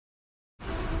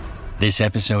This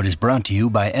episode is brought to you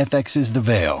by FX's The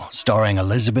Veil, starring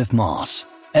Elizabeth Moss.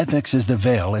 FX's The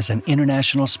Veil is an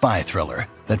international spy thriller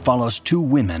that follows two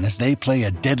women as they play a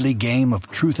deadly game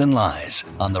of truth and lies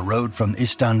on the road from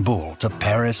Istanbul to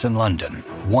Paris and London.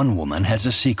 One woman has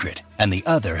a secret, and the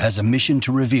other has a mission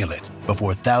to reveal it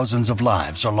before thousands of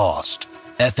lives are lost.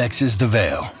 FX's The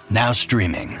Veil, now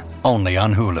streaming, only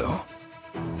on Hulu.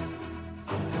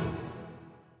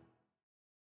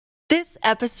 This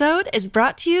episode is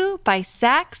brought to you by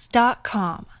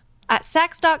Sax.com. At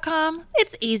Sax.com,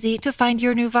 it's easy to find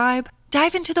your new vibe.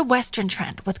 Dive into the Western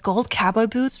trend with gold cowboy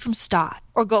boots from Stott,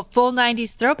 or go full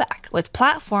 90s throwback with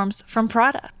platforms from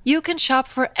Prada. You can shop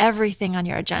for everything on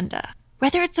your agenda,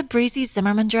 whether it's a breezy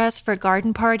Zimmermann dress for a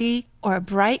garden party or a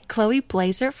bright Chloe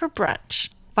blazer for brunch.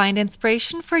 Find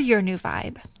inspiration for your new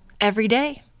vibe every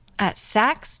day at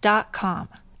Sax.com.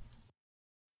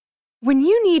 When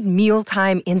you need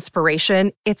mealtime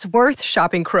inspiration, it's worth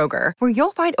shopping Kroger, where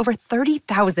you'll find over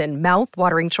 30,000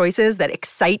 mouth-watering choices that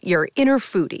excite your inner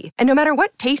foodie. And no matter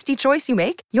what tasty choice you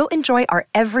make, you'll enjoy our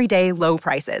everyday low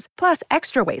prices, plus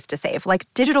extra ways to save, like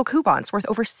digital coupons worth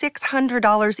over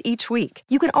 $600 each week.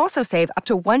 You can also save up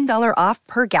to $1 off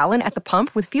per gallon at the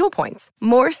pump with fuel points.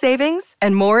 More savings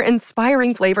and more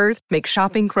inspiring flavors make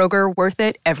shopping Kroger worth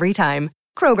it every time.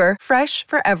 Kroger, fresh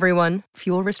for everyone.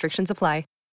 Fuel restrictions apply.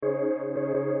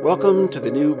 Welcome to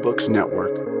the New Books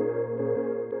Network.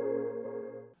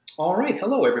 All right.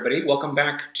 Hello, everybody. Welcome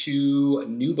back to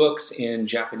New Books in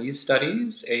Japanese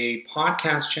Studies, a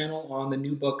podcast channel on the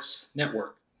New Books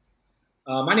Network.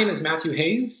 My name is Matthew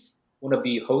Hayes, one of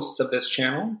the hosts of this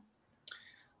channel.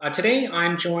 Today,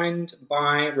 I'm joined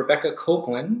by Rebecca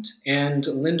Copeland and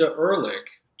Linda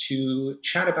Ehrlich to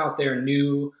chat about their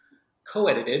new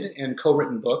co-edited and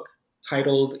co-written book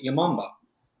titled Yamamba: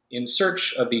 In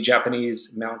Search of the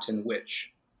Japanese Mountain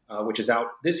Witch, which is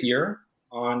out this year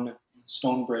on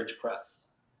Stonebridge Press.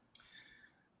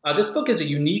 This book is a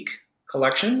unique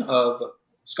collection of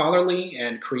scholarly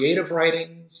and creative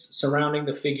writings surrounding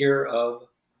the figure of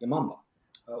Yamamba,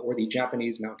 or the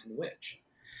Japanese Mountain Witch.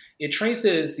 It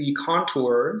traces the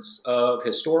contours of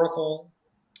historical,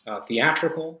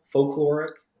 theatrical,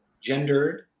 folkloric,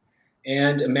 gendered,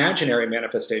 and imaginary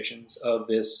manifestations of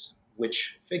this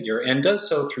witch figure, and does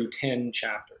so through 10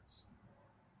 chapters.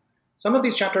 Some of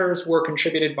these chapters were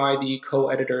contributed by the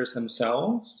co-editors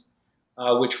themselves,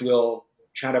 which we'll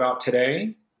chat about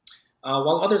today,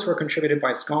 while others were contributed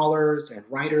by scholars and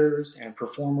writers and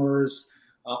performers,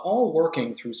 all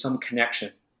working through some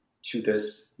connection to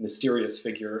this mysterious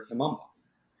figure, Yamamba.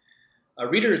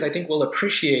 Readers, I think, will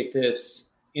appreciate this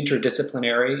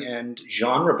interdisciplinary and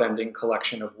genre-bending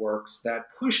collection of works that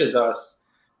pushes us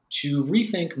to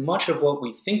rethink much of what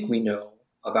we think we know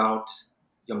about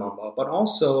Yamamba, but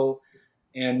also,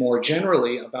 and more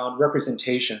generally, about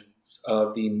representations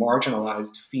of the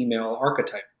marginalized female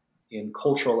archetype in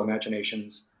cultural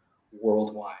imaginations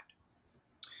worldwide.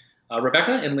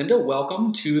 Rebecca and Linda,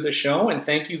 welcome to the show, and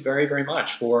thank you very, very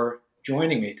much for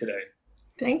joining me today.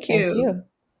 Thank you. Thank you.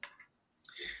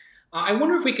 I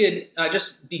wonder if we could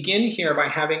just begin here by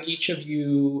having each of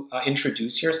you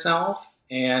introduce yourself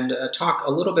and talk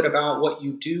a little bit about what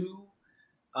you do,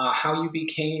 how you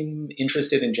became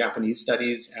interested in Japanese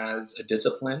studies as a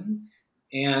discipline,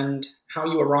 and how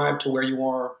you arrived to where you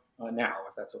are now,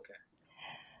 if that's okay.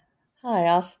 Hi,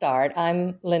 I'll start.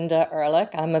 I'm Linda Ehrlich.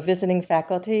 I'm a visiting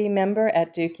faculty member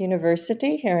at Duke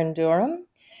University here in Durham,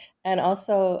 and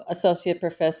also Associate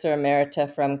Professor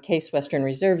Emerita from Case Western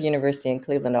Reserve University in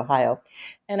Cleveland, Ohio.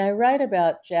 And I write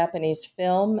about Japanese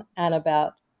film and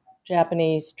about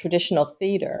Japanese traditional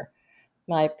theater.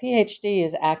 My PhD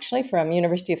is actually from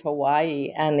University of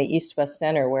Hawaii and the East-West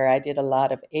Center, where I did a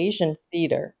lot of Asian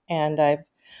theater. And I've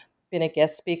been a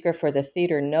guest speaker for the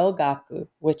Theater no Gaku,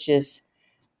 which is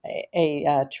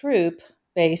a troupe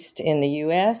based in the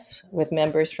U.S. with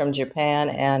members from Japan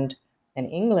and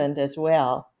England as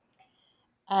well.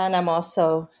 And I'm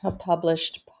also a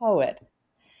published poet.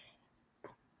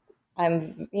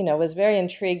 Was very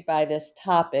intrigued by this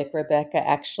topic. Rebecca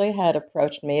actually had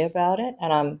approached me about it,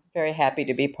 and I'm very happy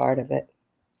to be part of it.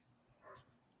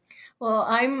 Well,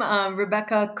 I'm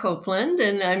Rebecca Copeland,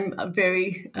 and I'm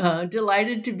very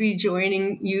delighted to be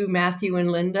joining you, Matthew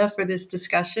and Linda, for this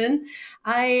discussion.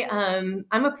 I'm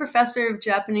a professor of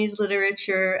Japanese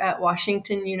literature at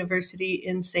Washington University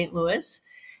in St. Louis,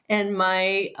 and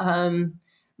my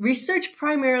research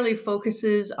primarily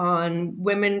focuses on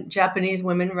Japanese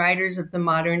women writers of the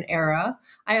modern era.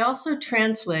 I also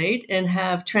translate and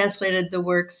have translated the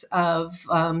works of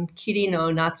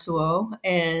Kirino Natsuo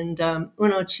and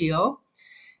Uno Chio.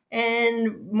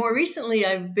 And more recently,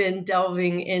 I've been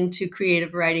delving into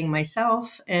creative writing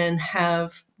myself and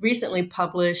have recently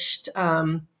published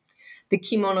The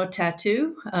Kimono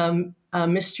Tattoo, a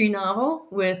mystery novel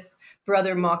with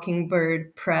Brother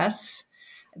Mockingbird Press.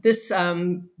 This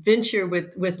venture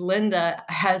with Linda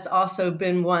has also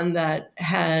been one that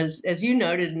has, as you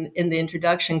noted in the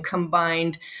introduction,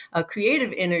 combined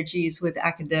creative energies with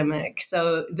academic.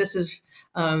 So this is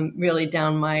really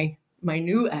down my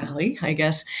new alley, I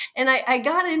guess. And I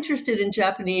got interested in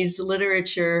Japanese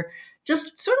literature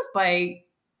just sort of by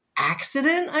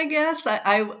accident, I guess.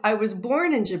 I was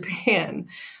born in Japan,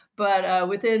 but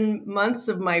within months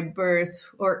of my birth,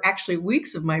 or actually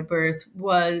weeks of my birth,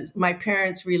 was my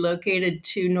parents relocated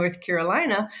to North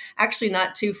Carolina, actually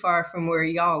not too far from where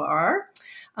y'all are.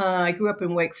 I grew up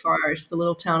in Wake Forest, the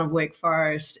little town of Wake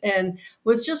Forest, and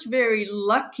was just very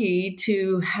lucky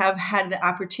to have had the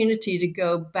opportunity to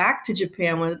go back to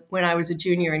Japan when I was a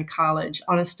junior in college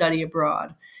on a study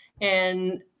abroad.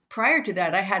 And prior to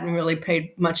that, I hadn't really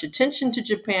paid much attention to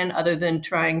Japan other than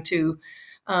trying to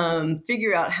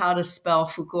figure out how to spell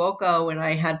Fukuoka when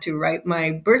I had to write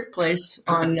my birthplace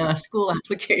on school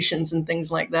applications and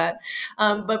things like that.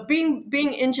 But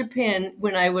being in Japan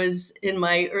when I was in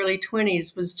my early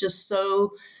 20s was just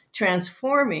so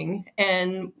transforming.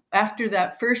 And after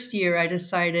that first year, I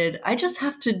decided I just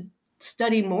have to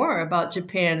study more about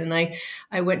Japan. And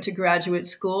I went to graduate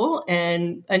school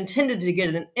and intended to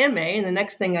get an MA. And the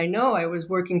next thing I know, I was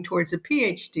working towards a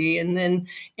PhD and then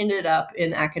ended up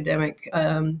in academic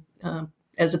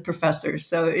as a professor.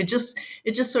 So it just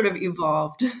sort of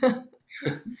evolved.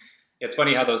 It's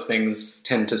funny how those things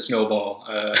tend to snowball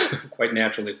quite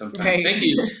naturally sometimes. Right. Thank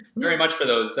you very much for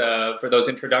those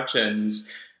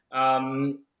introductions.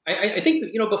 I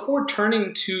think, before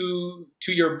turning to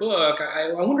your book,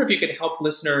 I wonder if you could help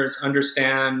listeners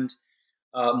understand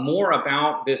more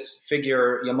about this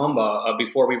figure Yamamba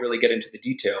before we really get into the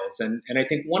details. And I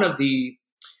think one of the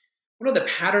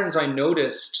patterns I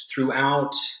noticed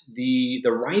throughout the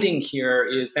writing here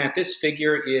is that this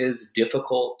figure is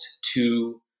difficult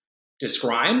to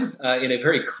describe in a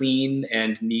very clean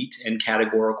and neat and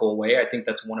categorical way. I think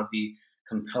that's one of the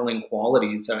compelling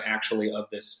qualities actually of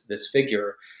this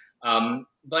figure.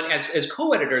 But as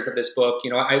co-editors of this book,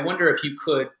 I wonder if you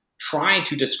could try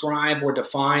to describe or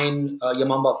define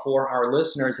Yamamba for our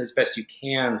listeners as best you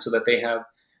can so that they have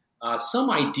some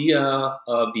idea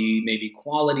of the maybe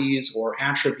qualities or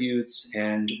attributes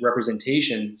and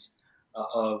representations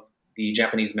of the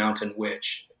Japanese mountain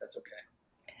witch, if that's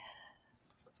okay.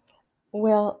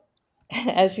 Well,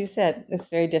 as you said, it's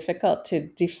very difficult to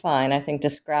define. I think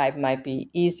describe might be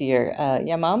easier.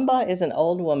 Yamamba is an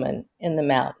old woman in the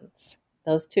mountains.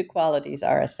 Those two qualities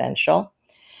are essential.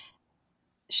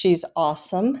 She's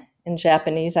awesome. In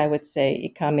Japanese, I would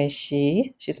say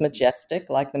ikameshi. She's majestic,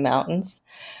 like the mountains.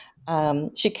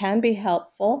 She can be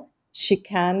helpful. She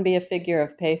can be a figure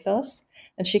of pathos.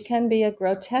 And she can be a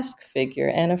grotesque figure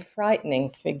and a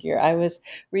frightening figure. I was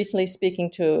recently speaking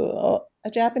to a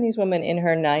Japanese woman in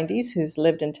her 90s who's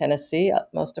lived in Tennessee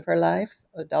most of her life,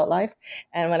 adult life.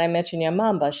 And when I mentioned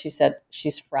Yamamba, she said,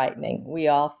 she's frightening. We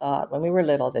all thought when we were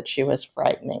little that she was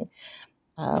frightening.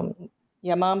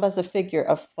 Yamamba is a figure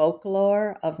of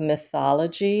folklore, of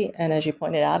mythology, and as you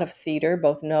pointed out, of theater,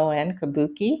 both No and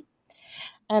Kabuki.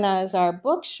 And as our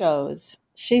book shows,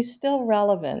 she's still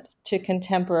relevant to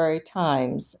contemporary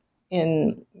times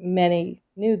in many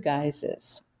new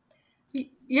guises.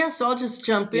 Yeah, so I'll just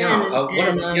jump in. I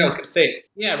was going to say,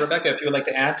 Rebecca, if you would like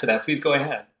to add to that, please go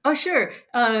ahead. Oh, sure.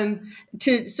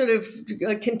 To sort of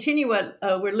continue where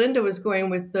Linda was going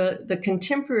with the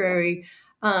contemporary,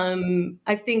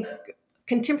 I think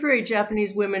contemporary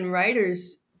Japanese women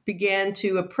writers began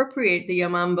to appropriate the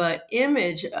Yamamba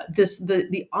image,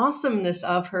 the awesomeness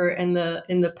of her and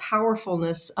the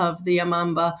powerfulness of the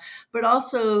Yamamba, but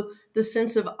also the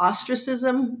sense of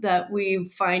ostracism that we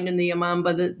find in the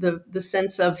Yamamba, the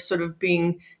sense of sort of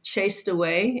being chased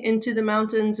away into the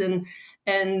mountains, and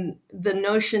the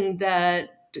notion that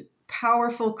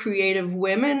powerful, creative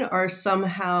women are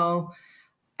somehow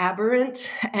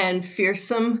aberrant and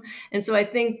fearsome. And so I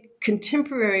think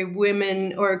contemporary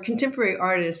women or contemporary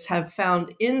artists have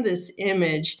found in this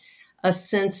image a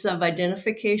sense of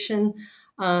identification,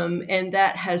 and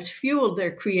that has fueled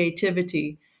their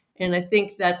creativity. And I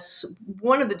think that's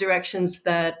one of the directions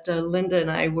that Linda and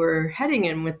I were heading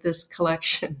in with this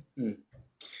collection.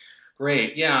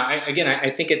 Great. Yeah. I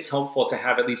think it's helpful to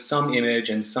have at least some image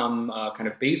and some kind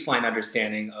of baseline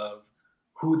understanding of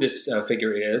who this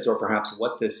figure is, or perhaps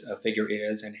what this figure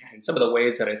is, and some of the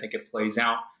ways that I think it plays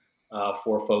out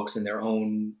for folks in their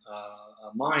own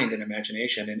mind and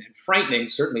imagination. And frightening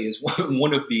certainly is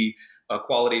one of the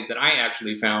qualities that I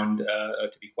actually found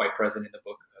to be quite present in the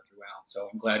book throughout. So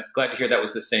I'm glad to hear that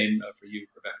was the same for you,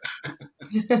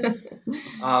 Rebecca.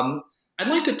 I'd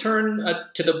like to turn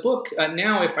to the book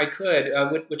now, if I could,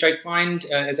 which I find,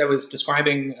 as I was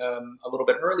describing a little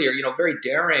bit earlier, very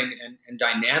daring and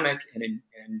dynamic and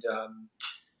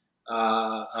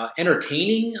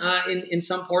entertaining in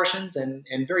some portions,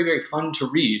 and very, very fun to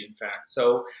read, in fact.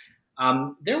 So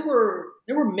there were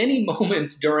many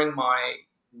moments during my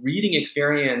reading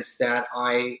experience that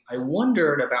I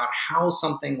wondered about how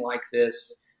something like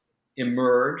this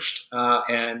emerged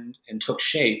and took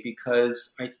shape,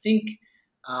 because I think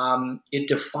it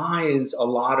defies a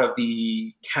lot of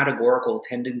the categorical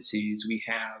tendencies we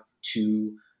have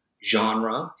to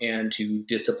genre and to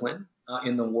discipline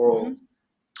in the world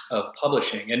of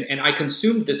publishing. And I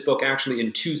consumed this book actually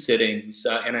in 2 sittings,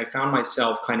 and I found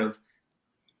myself kind of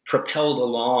propelled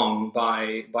along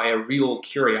by a real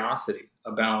curiosity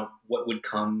about what would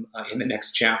come in the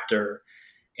next chapter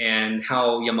and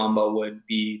how Yamamba would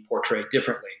be portrayed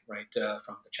differently, right,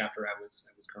 from the chapter I was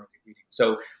currently reading.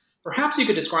 So perhaps you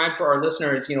could describe for our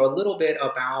listeners, a little bit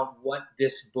about what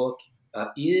this book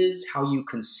is, how you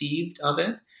conceived of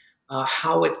it,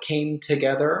 how it came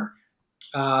together,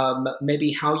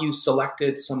 maybe how you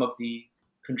selected some of the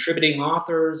contributing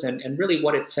authors, and really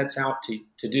what it sets out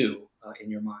to do in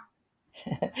your mind.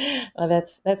 Well,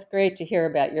 that's great to hear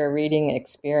about your reading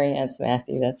experience,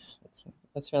 Matthew. That's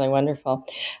really wonderful.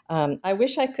 I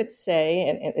wish I could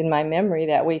say in my memory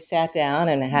that we sat down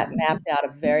and had mapped out a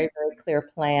very, very clear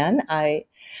plan.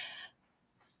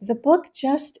 The book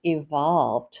just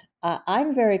evolved.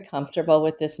 I'm very comfortable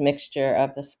with this mixture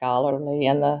of the scholarly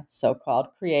and the so-called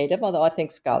creative, although I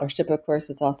think scholarship, of course,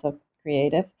 is also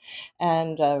creative.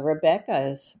 And Rebecca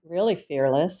is really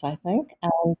fearless, I think.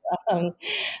 And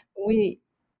we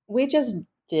just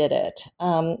did it.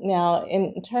 Now,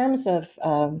 in terms of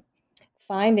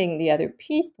finding the other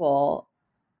people,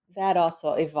 that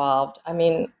also evolved. I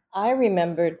mean, I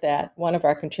remembered that one of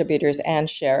our contributors, Anne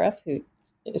Sheriff, who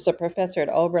is a professor at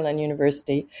Oberlin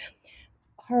University,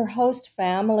 her host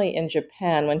family in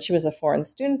Japan, when she was a foreign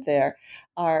student there,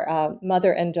 are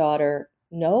mother and daughter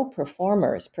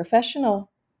professional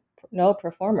no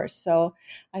performers. So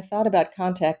I thought about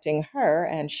contacting her,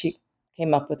 and she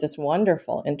came up with this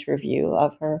wonderful interview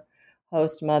of her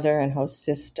host mother and host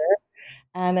sister.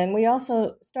 And then we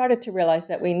also started to realize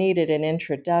that we needed an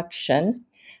introduction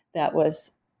that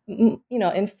was,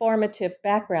 informative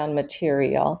background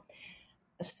material.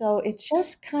 So it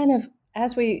just kind of,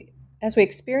 as we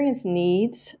experienced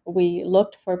needs, we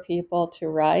looked for people to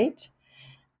write,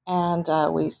 and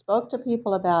we spoke to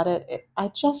people about it. I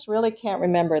just really can't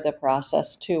remember the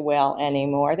process too well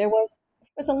anymore. It was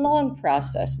a long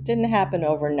process. It didn't happen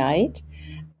overnight.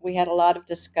 We had a lot of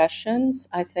discussions.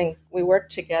 I think we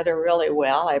worked together really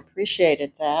well. I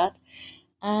appreciated that.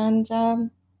 And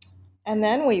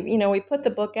then we put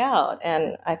the book out.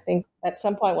 And I think at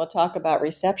some point we'll talk about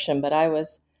reception, but I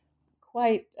was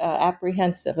quite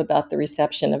apprehensive about the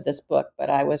reception of this book,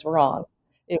 but I was wrong.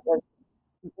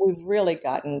 We've really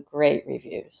gotten great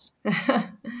reviews.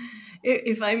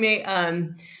 If I may,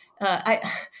 I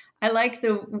like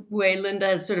the way Linda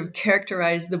has sort of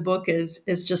characterized the book as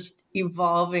just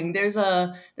evolving. There's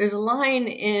a line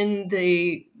in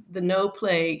the no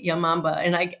play Yamamba,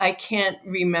 and I can't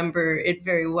remember it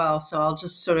very well, so I'll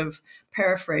just sort of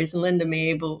paraphrase, and Linda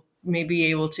may be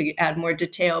able to add more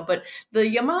detail. But the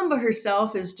Yamamba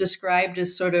herself is described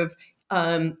as sort of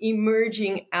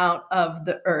emerging out of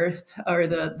the earth, or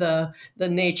the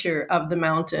nature of the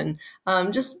mountain,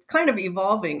 just kind of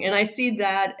evolving. And I see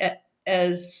that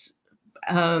as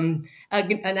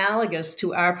analogous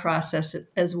to our process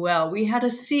as well. We had a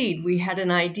seed, we had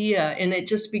an idea, and it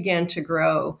just began to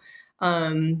grow.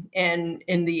 And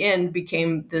in the end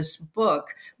became this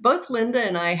book. Both Linda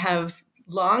and I have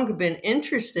long been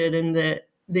interested in the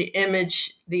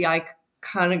image, the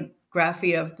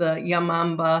iconography of the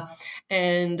Yamamba.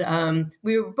 And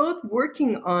we were both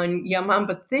working on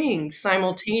Yamamba things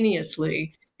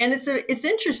simultaneously. And it's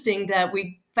interesting that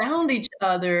we found each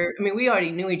other. I mean, we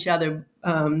already knew each other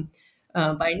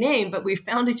by name, but we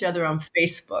found each other on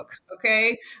Facebook.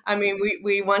 Okay. I mean,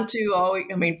 we want to always,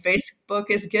 Facebook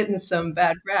is getting some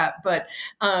bad rap, but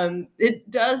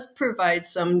it does provide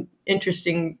some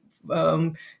interesting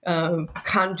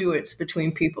conduits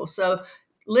between people. So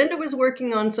Linda was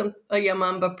working on a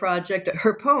Yamamba project,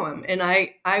 her poem, and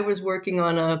I was working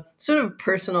on a sort of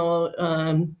personal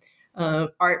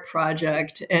art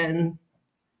project. And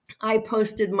I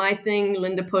posted my thing,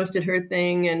 Linda posted her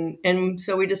thing, and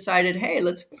so we decided, hey,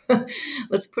 let's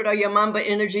put our Yamamba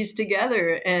energies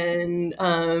together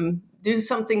and do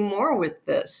something more with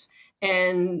this.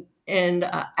 And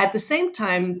at the same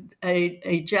time,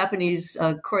 a Japanese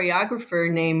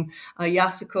choreographer named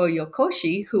Yasuko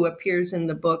Yokoshi, who appears in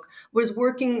the book, was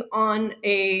working on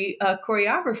a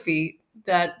choreography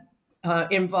that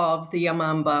involved the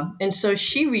Yamamba. And so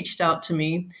she reached out to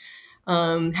me,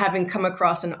 having come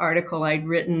across an article I'd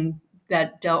written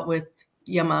that dealt with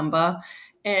Yamamba.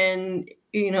 And,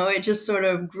 it just sort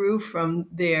of grew from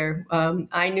there.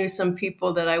 I knew some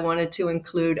people that I wanted to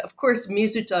include. Of course,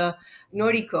 Mizuta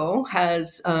Noriko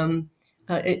has,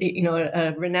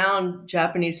 a renowned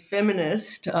Japanese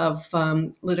feminist of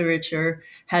literature,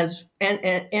 has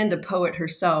and a poet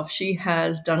herself. She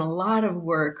has done a lot of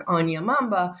work on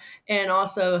Yamamba and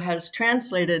also has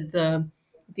translated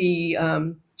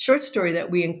the short story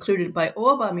that we included by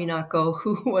Oba Minako,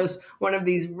 who was one of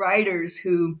these writers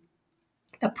who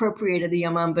appropriated the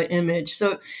Yamamba image.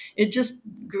 So it just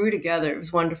grew together. It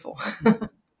was wonderful.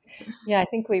 Yeah, I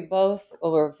think we both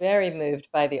were very moved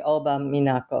by the Oba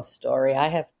Minako story. I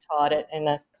have taught it in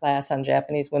a class on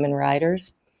Japanese women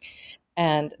writers,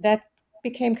 and that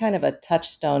became kind of a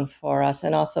touchstone for us,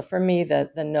 and also for me,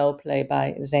 the No play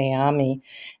by Zeami.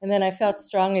 And then I felt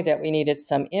strongly that we needed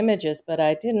some images, but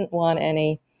I didn't want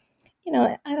any,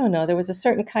 I don't know, there was a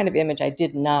certain kind of image I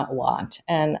did not want.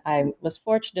 And I was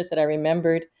fortunate that I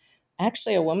remembered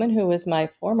actually a woman who was my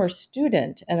former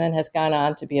student and then has gone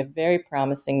on to be a very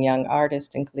promising young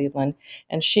artist in Cleveland.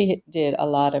 And she did a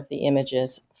lot of the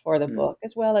images for the book,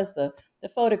 as well as the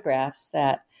photographs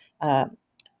that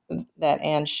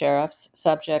Anne Sheriff's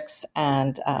subjects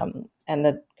and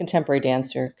the contemporary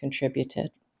dancer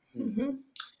contributed. Mm-hmm.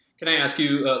 Can I ask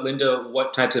you, Linda,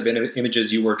 what types of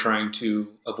images you were trying to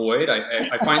avoid?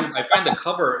 I find the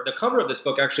cover of this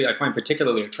book actually I find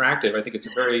particularly attractive. I think it's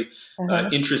a very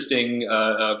interesting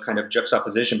kind of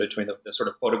juxtaposition between the sort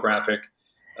of photographic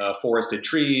forested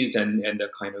trees and the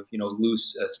kind of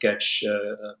loose sketch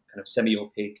kind of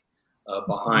semi-opaque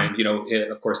behind.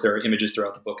 Of course, there are images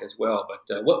throughout the book as well.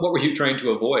 But what were you trying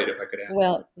to avoid, if I could ask?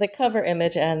 Well, the cover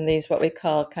image and these what we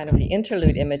call kind of the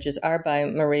interlude images are by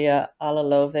Maria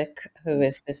Alalovic, who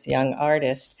is this young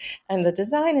artist. And the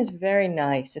design is very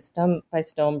nice. It's done by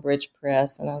Stonebridge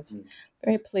Press, and I was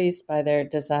very pleased by their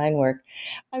design work.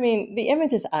 I mean, the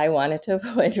images I wanted to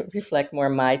avoid reflect more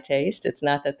my taste. It's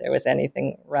not that there was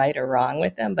anything right or wrong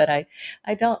with them, but I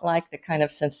don't like the kind of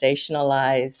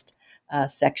sensationalized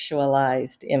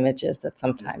sexualized images that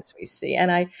sometimes we see.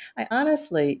 And I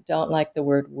honestly don't like the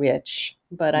word witch,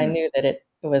 but I knew that it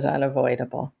was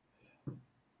unavoidable.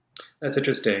 That's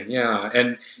interesting. Yeah.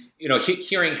 And,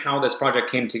 hearing how this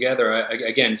project came together,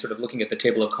 again, sort of looking at the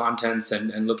table of contents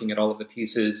and looking at all of the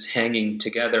pieces hanging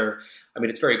together, I mean,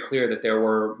 it's very clear that there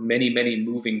were many, many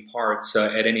moving parts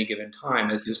at any given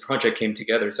time as this project came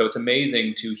together. So it's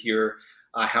amazing to hear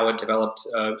how it developed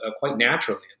quite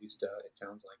naturally, at least it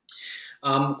sounds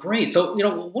like. Great. So,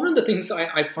 one of the things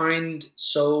I find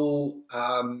so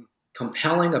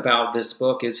compelling about this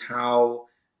book is how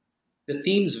the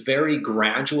themes very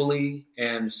gradually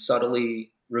and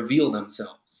subtly reveal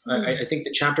themselves. I think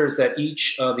the chapters that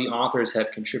each of the authors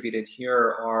have contributed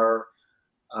here are,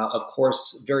 of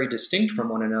course, very distinct from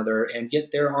one another, and yet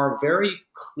there are very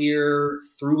clear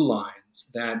through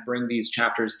lines that bring these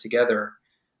chapters together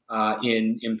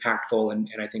in impactful and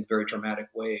I think very dramatic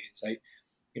ways.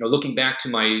 Looking back to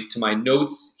my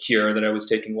notes here that I was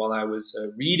taking while I was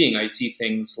reading, I see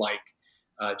things like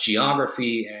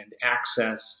geography and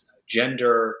access,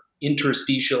 gender,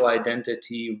 interstitial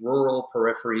identity, rural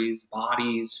peripheries,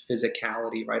 bodies,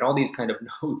 physicality, right? All these kind of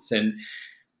notes. And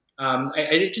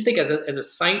I just think as a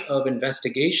site of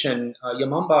investigation,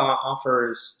 Yamamba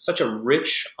offers such a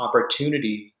rich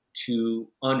opportunity to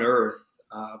unearth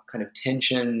kind of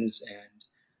tensions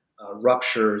and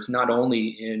ruptures, not only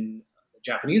in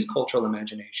Japanese cultural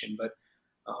imagination, but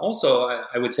also,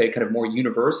 I would say, kind of more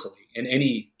universally in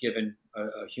any given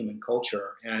human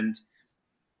culture. And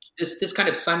this kind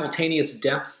of simultaneous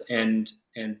depth and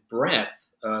breadth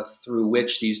through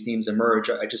which these themes emerge,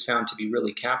 I just found to be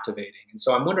really captivating. And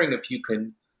so I'm wondering if you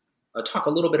can talk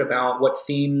a little bit about what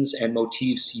themes and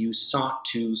motifs you sought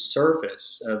to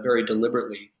surface very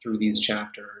deliberately through these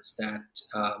chapters that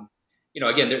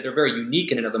again, they're very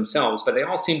unique in and of themselves, but they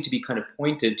all seem to be kind of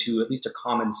pointed to at least a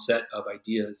common set of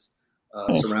ideas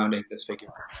surrounding this figure.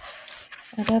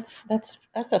 That's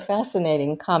a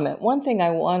fascinating comment. One thing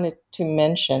I wanted to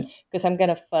mention, because I'm going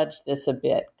to fudge this a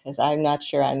bit, because I'm not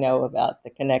sure I know about the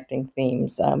connecting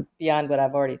themes beyond what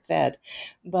I've already said,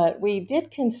 but we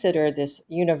did consider this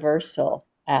universal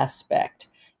aspect.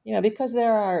 Because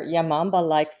there are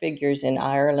Yamamba-like figures in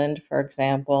Ireland, for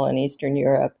example, in Eastern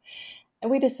Europe, and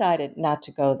we decided not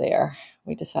to go there.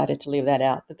 We decided to leave that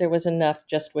out, that there was enough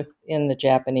just within the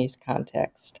Japanese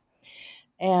context.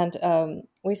 And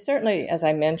we certainly, as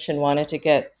I mentioned, wanted to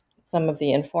get some of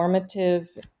the informative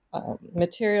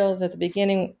materials at the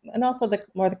beginning, and also the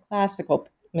classical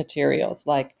materials,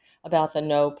 like about the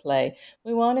No play.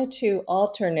 We wanted to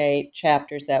alternate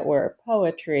chapters that were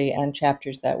poetry and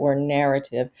chapters that were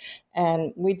narrative.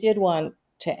 And we did want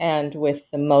to end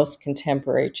with the most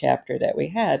contemporary chapter that we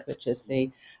had, which is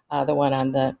the one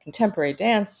on the contemporary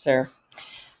dancer.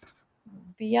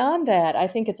 Beyond that, I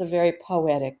think it's a very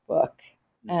poetic book.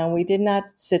 And we did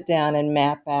not sit down and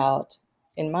map out,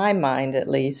 in my mind at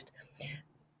least,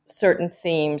 certain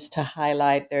themes to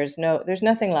highlight. There's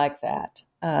nothing like that.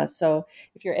 So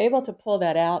if you're able to pull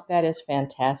that out, that is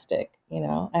fantastic,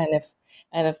 And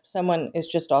if someone is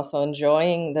just also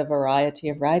enjoying the variety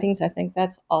of writings, I think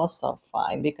that's also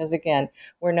fine, because again,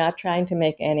 we're not trying to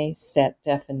make any set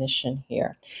definition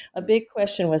here. A big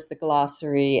question was the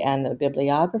glossary and the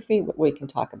bibliography. We can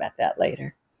talk about that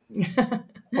later.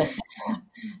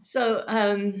 So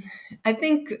I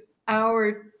think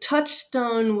our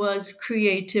touchstone was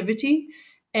creativity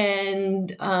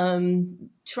and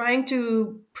trying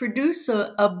to produce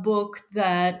a book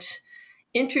that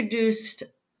introduced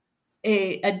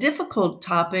a difficult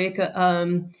topic.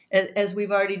 As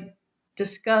we've already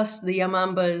discussed, the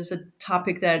Yamamba is a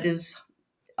topic that is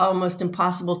almost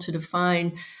impossible to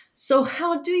define. So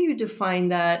how do you define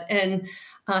that? And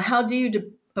how do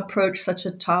you approach such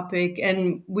a topic?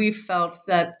 And we felt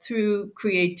that through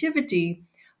creativity,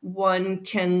 one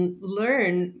can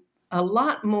learn a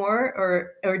lot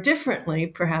more or differently,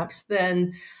 perhaps,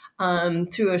 than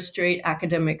through a straight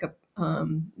academic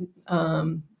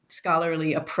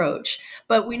scholarly approach.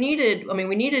 But we needed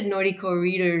Noriko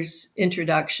readers'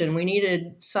 introduction. We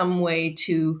needed some way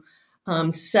to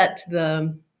set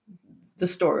the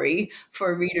story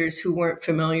for readers who weren't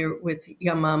familiar with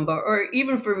Yamamba, or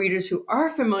even for readers who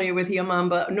are familiar with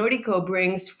Yamamba. Noriko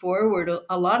brings forward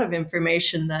a lot of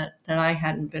information that I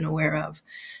hadn't been aware of.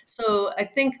 So I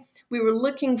think we were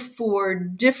looking for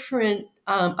different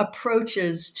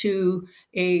approaches to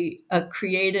a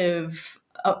creative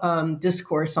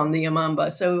discourse on the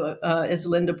Yamamba. So as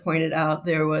Linda pointed out,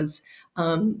 there was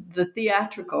the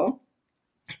theatrical,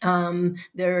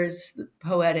 there's the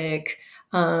poetic,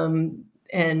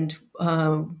 and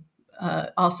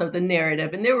also the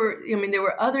narrative. And there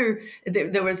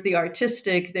was the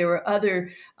artistic, there were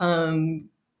other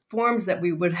forms that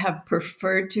we would have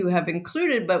preferred to have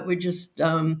included, but we just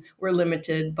were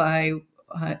limited by,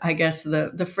 I guess,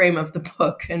 the frame of the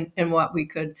book and what we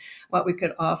could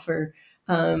offer.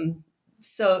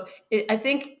 So I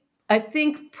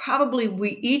think probably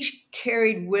we each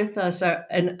carried with us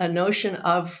a notion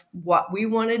of what we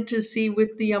wanted to see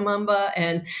with the Yamamba.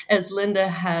 And as Linda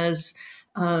has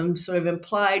sort of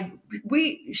implied,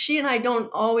 she and I don't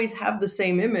always have the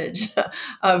same image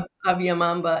of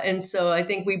Yamamba. And so I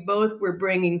think we both were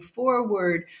bringing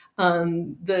forward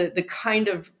the kind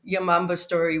of Yamamba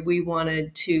story we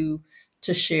wanted to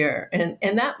share.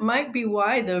 And that might be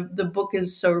why the book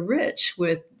is so rich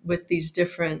with these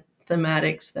different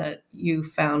thematics that you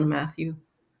found, Matthew.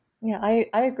 Yeah, I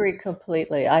agree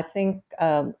completely. I think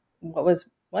what was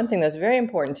one thing that's very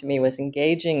important to me was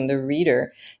engaging the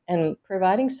reader and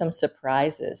providing some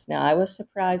surprises. Now, I was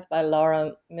surprised by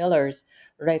Laura Miller's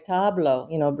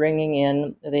retablo, bringing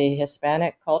in the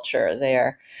Hispanic culture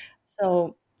there.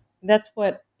 So that's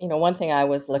what, one thing I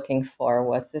was looking for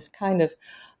was this kind of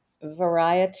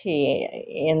variety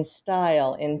in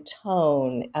style, in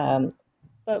tone,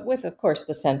 but with, of course,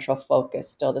 the central focus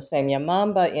still the same.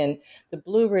 Yamamba in the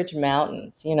Blue Ridge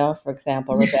Mountains, for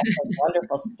example, Rebecca's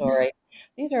wonderful story.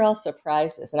 These are all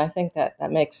surprises, and I think that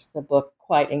makes the book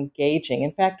quite engaging.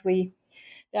 In fact,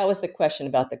 that was the question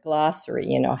about the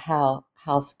glossary,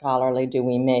 how scholarly do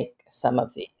we make some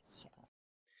of these?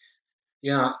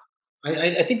 Yeah,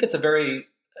 I think that's a very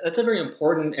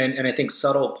important and I think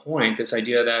subtle point, this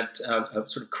idea that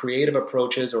sort of creative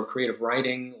approaches or creative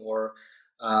writing or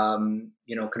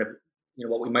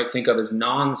what we might think of as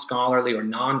non-scholarly or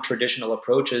non-traditional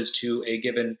approaches to a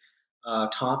given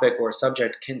topic or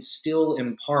subject can still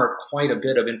impart quite a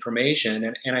bit of information.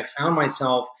 And I found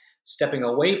myself stepping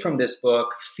away from this book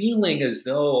feeling as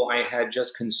though I had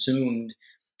just consumed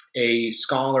a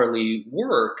scholarly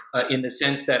work in the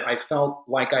sense that I felt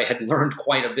like I had learned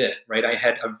quite a bit, right? I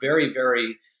had a very,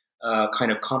 very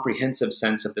kind of comprehensive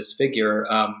sense of this figure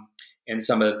and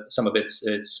some of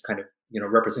its kind of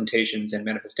representations and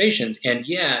manifestations, and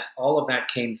yet all of that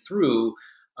came through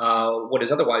what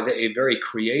is otherwise a very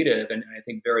creative and I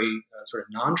think very sort of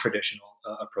non-traditional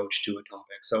approach to a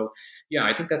topic. So, yeah,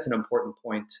 I think that's an important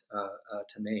point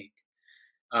to make.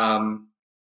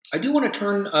 I do want to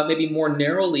turn maybe more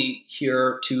narrowly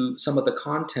here to some of the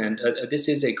content. This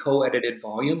is a co-edited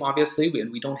volume, obviously,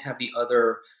 and we don't have the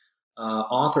other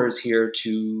authors here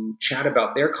to chat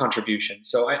about their contributions.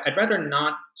 So I'd rather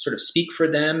not sort of speak for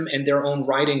them and their own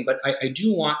writing, but I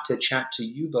do want to chat to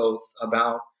you both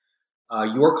about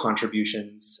your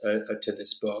contributions to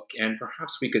this book. And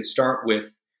perhaps we could start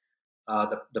with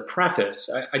the preface.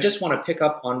 I just want to pick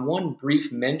up on one brief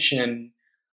mention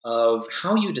of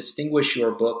how you distinguish your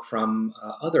book from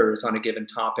others on a given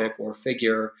topic or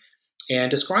figure, and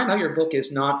describe how your book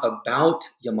is not about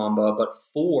Yamamba, but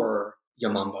for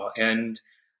Yamamba. And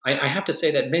I have to say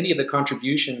that many of the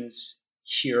contributions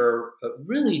here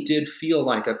really did feel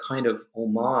like a kind of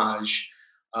homage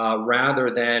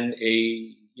rather than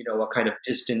a kind of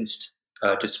distanced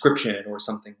description or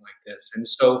something like this. And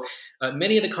so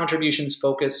many of the contributions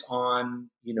focus on,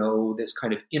 this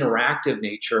kind of interactive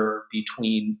nature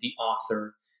between the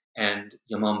author and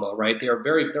Yamamba, right? They are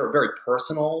very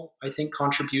personal, I think,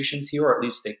 contributions here, or at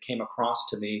least they came across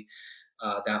to me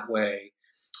that way.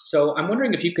 So I'm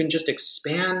wondering if you can just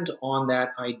expand on that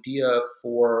idea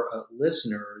for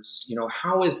listeners.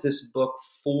 How is this book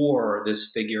for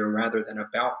this figure rather than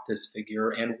about this figure?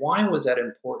 And why was that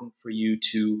important for you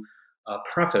to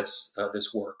preface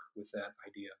this work with that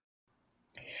idea?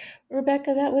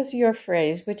 Rebecca, that was your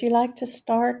phrase. Would you like to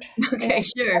start? Okay,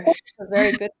 sure. A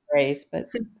very good phrase, but...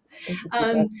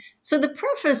 So the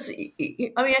preface,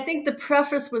 I think the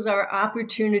preface was our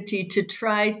opportunity to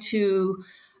try to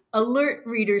alert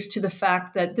readers to the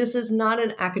fact that this is not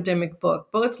an academic book.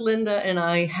 Both Linda and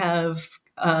I have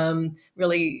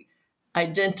really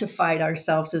identified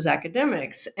ourselves as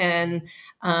academics, and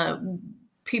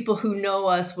people who know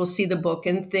us will see the book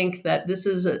and think that this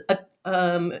is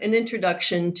an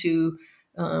introduction to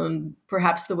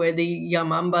perhaps the way the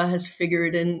Yamamba has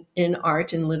figured in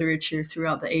art and literature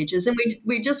throughout the ages. And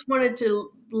we just wanted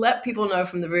to let people know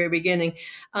from the very beginning,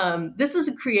 this is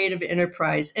a creative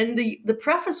enterprise. And the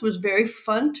preface was very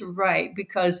fun to write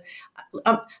because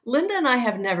Linda and I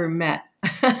have never met.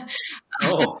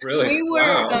 Oh, really? We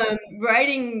were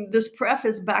writing this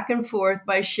preface back and forth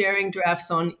by sharing drafts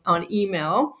on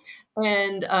email.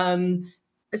 And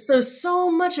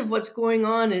so much of what's going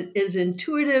on is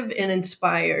intuitive and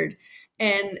inspired.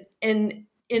 And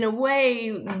in a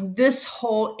way, this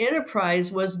whole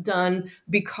enterprise was done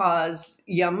because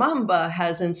Yamamba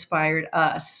has inspired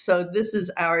us. So this is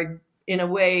our, in a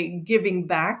way, giving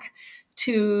back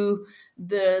to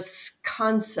this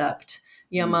concept,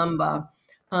 Yamamba,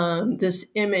 this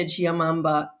image,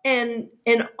 Yamamba, and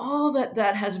all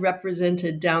that has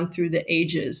represented down through the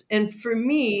ages. And for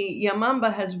me,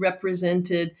 Yamamba has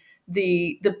represented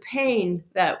the pain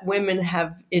that women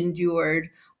have endured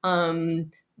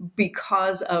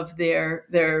because of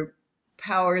their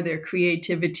power, their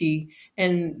creativity,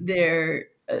 and their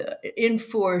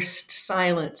enforced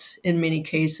silence in many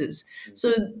cases.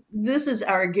 So this is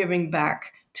our giving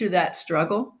back to that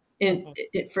struggle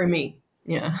for me.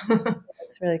 Yeah.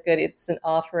 That's really good. It's an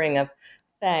offering of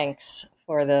thanks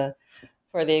for the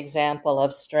example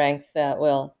of strength that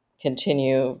will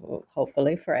continue,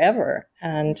 hopefully, forever,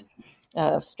 and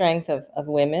strength of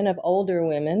women, of older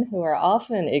women who are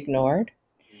often ignored.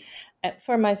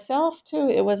 For myself, too,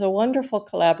 it was a wonderful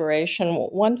collaboration.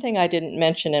 One thing I didn't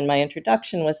mention in my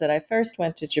introduction was that I first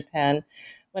went to Japan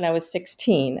when I was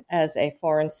 16 as a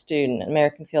foreign student,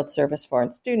 American Field Service foreign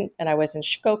student, and I was in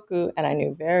Shikoku, and I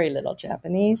knew very little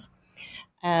Japanese.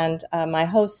 And my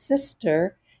host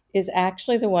sister is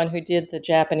actually the one who did the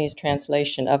Japanese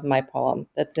translation of my poem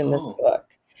that's in this book.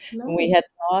 Nice. We had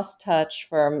lost touch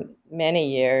for many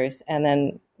years and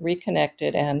then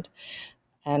reconnected, and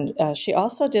she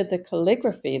also did the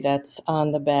calligraphy that's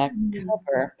on the back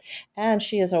cover. And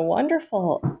she is a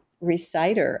wonderful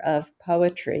reciter of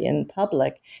poetry in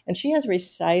public, and she has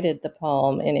recited the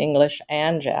poem in English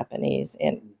and Japanese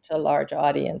to large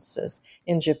audiences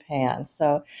in Japan.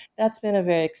 So that's been a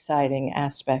very exciting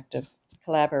aspect of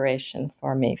collaboration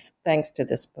for me, thanks to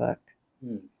this book.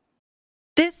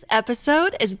 This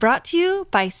episode is brought to you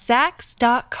by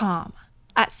Saks.com.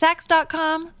 At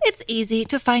Saks.com, it's easy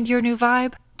to find your new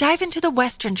vibe. Dive into the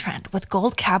Western trend with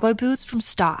gold cowboy boots from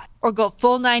Stott, or go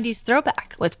full 90s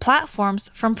throwback with platforms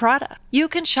from Prada. You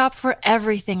can shop for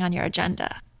everything on your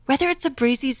agenda, whether it's a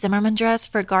breezy Zimmermann dress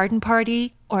for a garden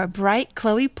party or a bright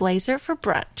Chloe blazer for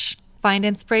brunch. Find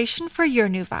inspiration for your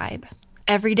new vibe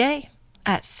every day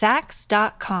at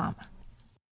Saks.com.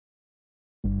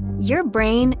 Your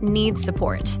brain needs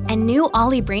support, and new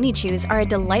Ollie Brainy Chews are a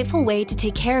delightful way to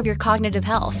take care of your cognitive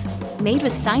health. Made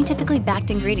with scientifically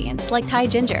backed ingredients like Thai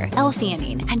ginger,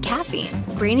 L-theanine, and caffeine,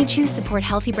 Brainy Chews support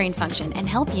healthy brain function and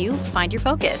help you find your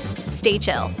focus, stay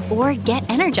chill, or get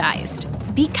energized.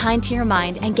 Be kind to your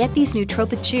mind and get these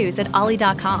nootropic chews at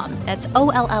ollie.com. That's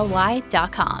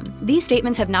OLLY.com. These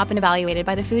statements have not been evaluated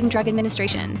by the Food and Drug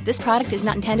Administration. This product is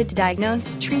not intended to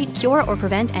diagnose, treat, cure, or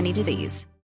prevent any disease.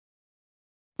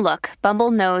 Look,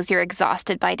 Bumble knows you're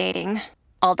exhausted by dating.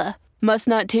 All the, must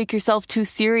not take yourself too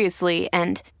seriously,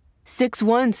 and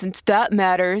 6'1" since that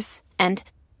matters, and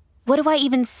what do I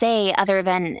even say other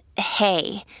than,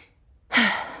 hey?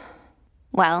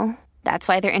 Well, that's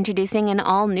why they're introducing an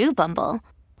all-new Bumble,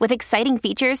 with exciting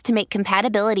features to make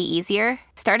compatibility easier,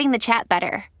 starting the chat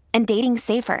better, and dating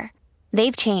safer.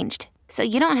 They've changed, so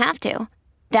you don't have to.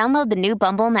 Download the new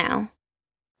Bumble now.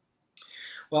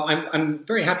 Well, I'm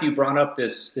very happy you brought up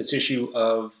this issue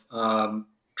of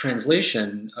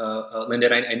translation, Linda.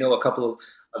 And I know a couple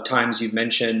of times you've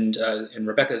mentioned, and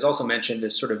Rebecca has also mentioned,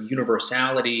 this sort of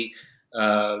universality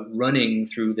running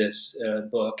through this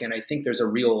book. And I think there's a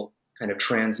real kind of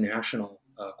transnational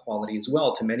quality as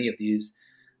well to many of these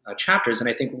chapters. And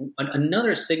I think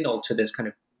another signal to this kind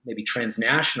of maybe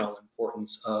transnational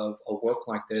importance of a work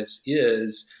like this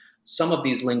is some of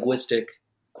these linguistic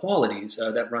qualities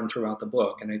that run throughout the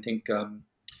book. And I think,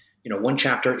 one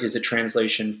chapter is a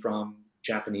translation from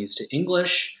Japanese to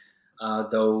English,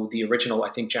 though the original, I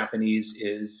think, Japanese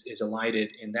is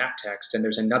elided in that text. And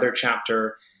there's another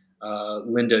chapter,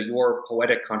 Linda, your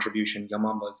poetic contribution,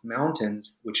 Yamamba's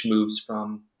Mountains, which moves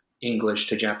from English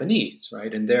to Japanese,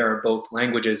 right? And there both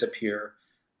languages appear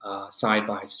side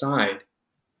by side.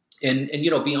 And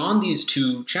beyond these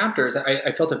two chapters,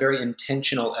 I felt a very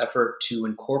intentional effort to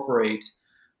incorporate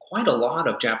quite a lot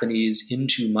of Japanese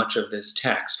into much of this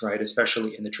text, right?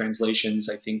 Especially in the translations,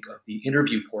 I think, of the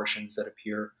interview portions that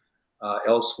appear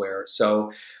elsewhere.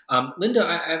 So, Linda,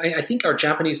 I think our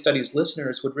Japanese studies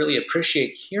listeners would really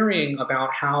appreciate hearing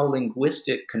about how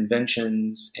linguistic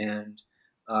conventions and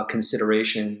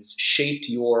considerations shaped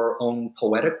your own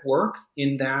poetic work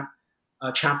in that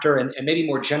chapter, and maybe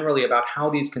more generally about how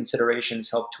these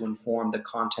considerations help to inform the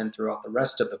content throughout the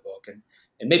rest of the book, and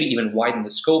maybe even widen the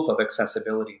scope of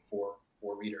accessibility for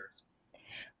readers.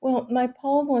 Well, my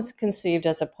poem was conceived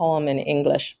as a poem in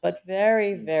English, but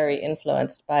very, very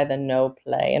influenced by the No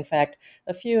play. In fact,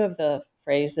 a few of the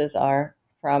phrases are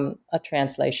from a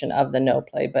translation of the No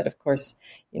play, but of course,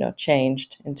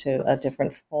 changed into a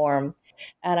different form.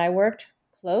 And I worked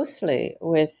closely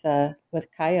with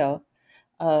Kayo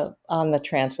on the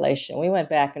translation. We went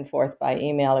back and forth by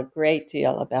email a great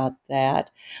deal about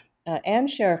that. Anne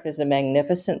Sheriff is a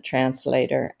magnificent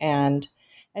translator, and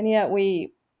yet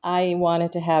I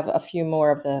wanted to have a few more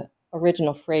of the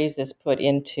original phrases put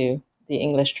into the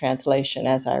English translation,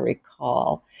 as I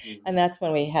recall. Mm-hmm. And that's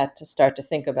when we had to start to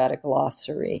think about a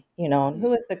glossary, and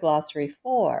who is the glossary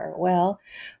for? Well,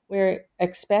 we're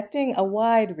expecting a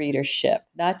wide readership,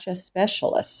 not just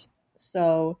specialists.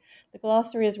 So the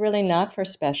glossary is really not for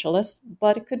specialists,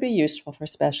 but it could be useful for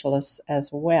specialists as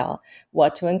well.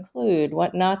 What to include,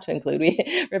 what not to include.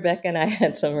 Rebecca and I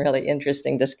had some really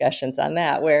interesting discussions on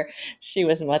that, where she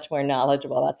was much more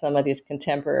knowledgeable about some of these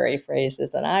contemporary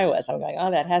phrases than I was. I'm going,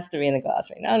 oh, that has to be in the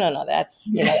glossary. No, that's,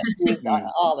 used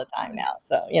all the time now.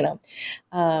 So,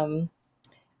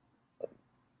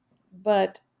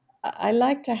 but I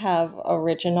like to have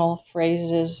original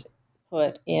phrases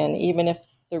put in, even if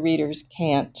the readers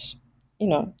can't,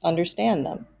 understand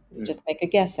them. Just make a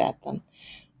guess at them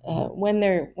when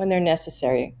they're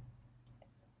necessary.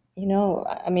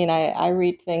 I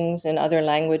read things in other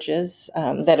languages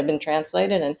that have been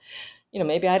translated, and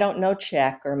maybe I don't know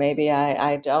Czech, or maybe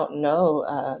I don't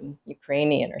know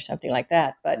Ukrainian or something like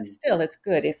that. But still, it's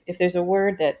good if there's a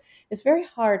word that is very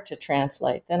hard to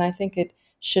translate. Then I think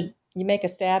you make a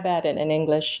stab at it in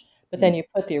English, but then you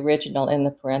put the original in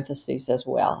the parentheses as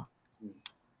well.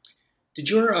 Did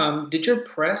your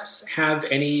press have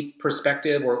any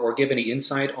perspective or give any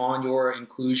insight on your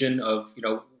inclusion of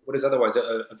what is otherwise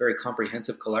a very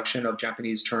comprehensive collection of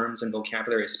Japanese terms and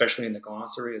vocabulary, especially in the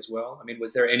glossary as well? I mean,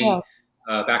 was there any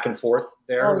back and forth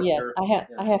there? Oh yes,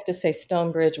 I have to say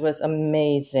Stonebridge was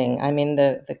amazing. I mean,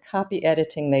 the copy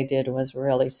editing they did was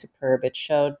really superb. It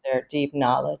showed their deep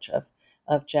knowledge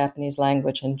of Japanese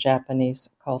language and Japanese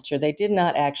culture. They did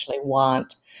not actually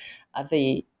want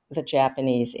the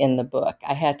Japanese in the book.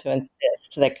 I had to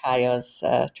insist that Kayo's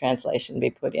translation be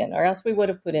put in, or else we would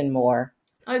have put in more.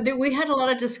 We had a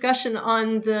lot of discussion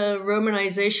on the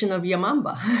romanization of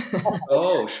Yamamba.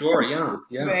 Oh, sure, yeah.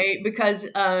 Right, because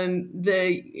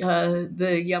the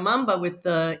Yamamba with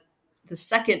the the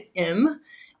second M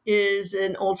is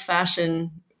an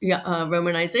old-fashioned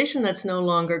romanization that's no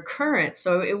longer current.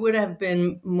 So it would have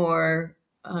been more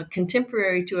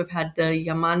contemporary to have had the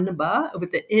Yamamba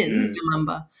with the in,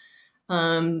 Yamamba.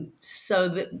 So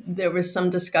that there was some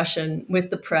discussion with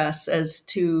the press as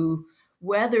to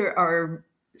whether our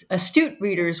astute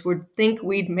readers would think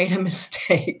we'd made a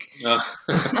mistake.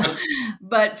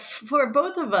 But for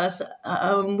both of us,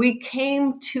 we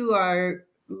came to our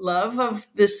love of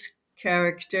this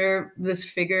character, this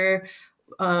figure,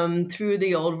 through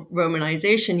the old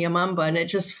romanization, Yamamba, and it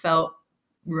just felt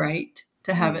right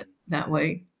to have it that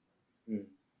way.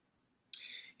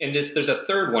 And there's a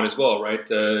third one as well, right?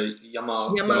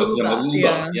 Yamaluba.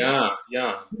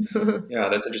 Yeah,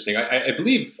 that's interesting. I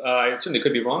believe, I certainly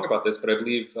could be wrong about this, but I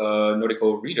believe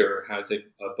Noriko Reader has a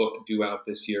book due out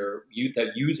this year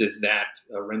that uses that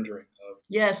rendering.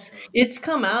 Yes, it's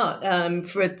come out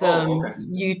for the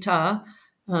Utah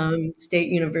State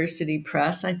University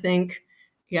Press, I think.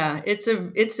 Yeah, it's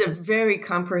a very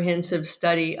comprehensive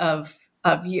study of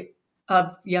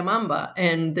Yamamba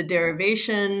and the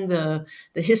derivation, the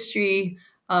history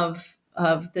of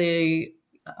the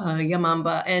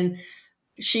Yamamba, and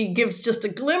she gives just a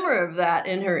glimmer of that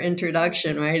in her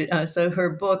introduction, right? So her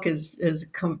book is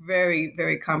very,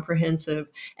 very comprehensive,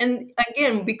 and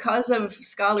again, because of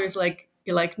scholars like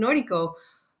Noriko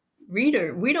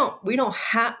Reader, we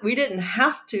didn't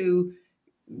have to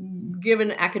give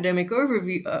an academic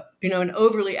overview, an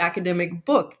overly academic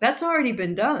book. That's already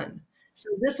been done. So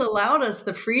this allowed us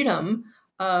the freedom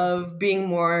of being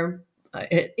more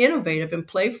innovative and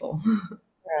playful.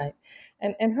 Right.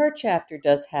 And her chapter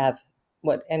does have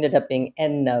what ended up being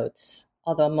endnotes,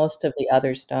 although most of the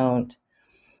others don't.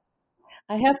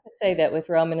 I have to say that with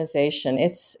romanization,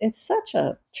 it's such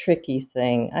a tricky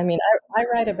thing. I mean, I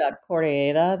write about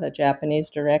Koreeda, the Japanese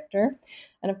director,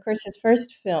 and of course his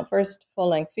first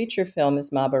full-length feature film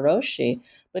is Maboroshi,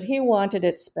 but he wanted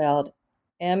it spelled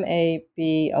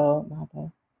M-A-B-O,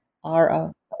 Mabo-R-O.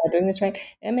 Am I doing this right?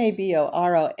 M-A-B-O-R-O-S-I,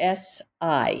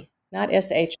 not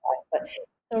S-H-I. But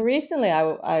so recently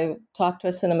I talked to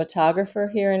a cinematographer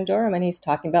here in Durham, and he's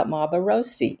talking about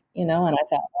Maboroshi, and I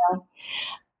thought,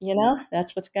 well,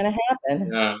 that's what's going to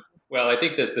happen. Yeah. Well, I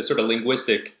think this sort of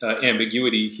linguistic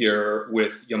ambiguity here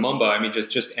with Yamamba, I mean,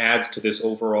 just adds to this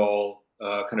overall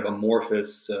kind of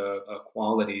amorphous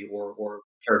quality or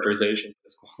characterization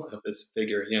of this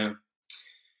figure. Yeah.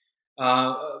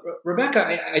 Rebecca,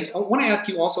 I want to ask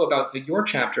you also about your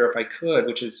chapter, if I could,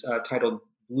 which is titled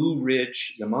Blue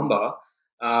Ridge Yamamba.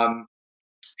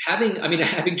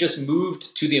 Having just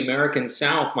moved to the American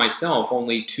South myself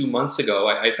only 2 months ago,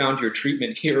 I found your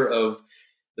treatment here of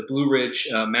the Blue Ridge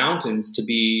Mountains to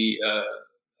be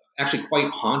actually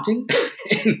quite haunting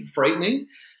and frightening.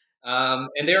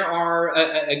 And there are,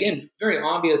 again, very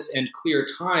obvious and clear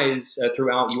ties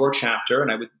throughout your chapter,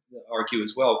 and I would argue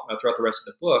as well throughout the rest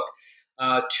of the book,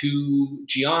 to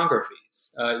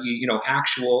geographies,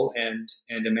 actual and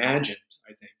imagined,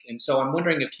 I think. And so I'm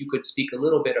wondering if you could speak a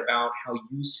little bit about how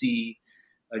you see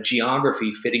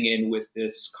geography fitting in with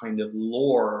this kind of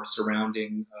lore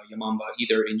surrounding Yamamba,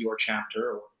 either in your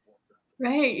chapter or.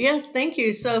 Right. Yes. Thank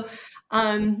you. So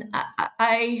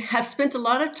I have spent a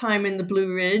lot of time in the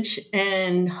Blue Ridge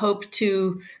and hope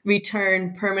to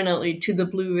return permanently to the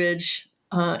Blue Ridge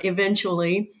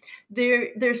eventually.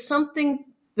 There's something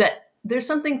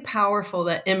powerful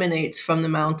that emanates from the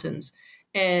mountains.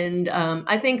 And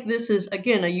I think this is,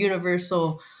 again, a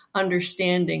universal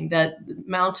understanding that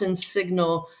mountains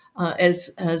signal, as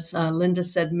Linda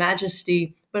said,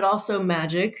 majesty, but also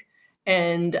magic.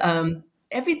 And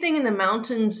everything in the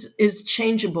mountains is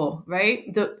changeable,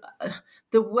 right?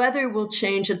 The weather will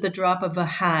change at the drop of a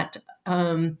hat.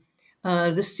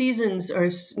 The seasons are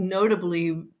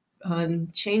notably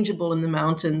changeable in the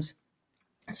mountains.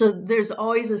 So there's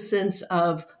always a sense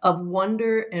of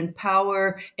wonder and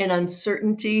power and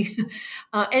uncertainty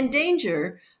and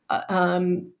danger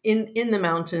in the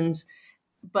mountains,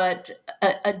 but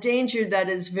a danger that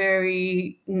is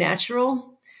very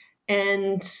natural.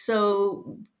 And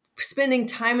so spending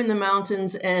time in the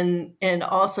mountains and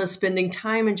also spending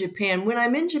time in Japan. When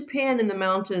I'm in Japan in the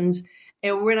mountains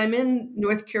and when I'm in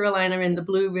North Carolina in the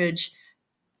Blue Ridge,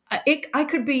 I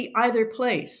could be either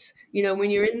place. When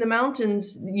you're in the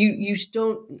mountains, you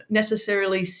don't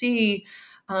necessarily see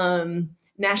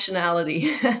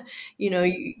nationality.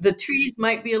 The trees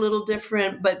might be a little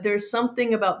different, but there's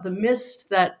something about the mist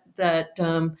that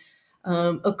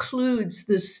occludes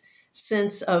this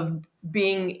sense of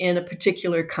being in a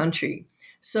particular country.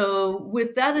 So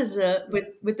with that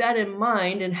with that in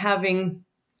mind, and having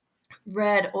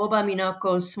read Oba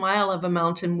Minako's Smile of a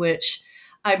Mountain Witch,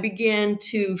 I began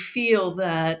to feel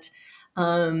that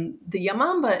the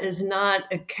Yamamba is not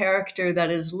a character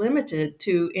that is limited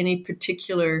to any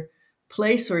particular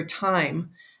place or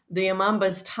time. The Yamamba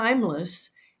is timeless,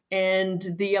 and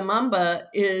the Yamamba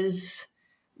is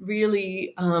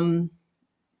really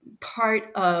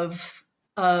part of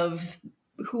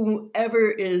whoever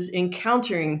is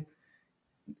encountering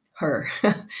her.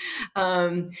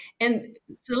 And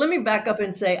so let me back up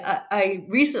and say, I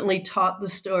recently taught the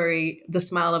story, The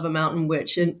Smile of a Mountain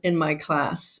Witch, in my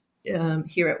class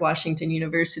here at Washington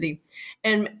University.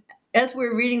 And as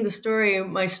we're reading the story,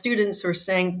 my students were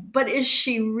saying, but is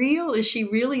she real? Is she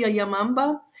really a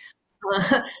Yamamba?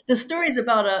 The story is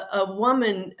about a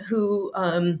woman who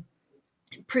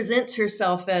presents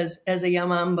herself as a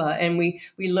Yamamba, and we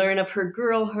learn of her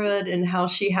girlhood and how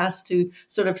she has to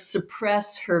sort of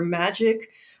suppress her magic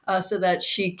so that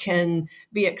she can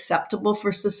be acceptable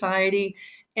for society.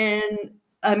 And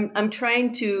I'm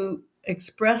trying to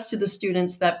express to the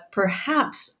students that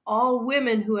perhaps all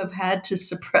women who have had to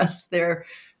suppress their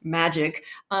magic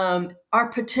are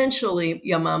potentially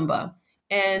Yamamba.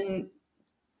 And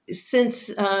since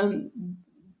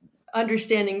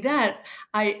understanding that,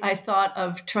 I thought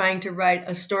of trying to write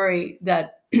a story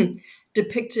that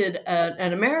depicted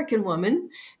an American woman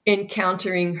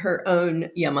encountering her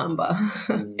own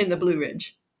Yamamba in the Blue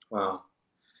Ridge. Wow.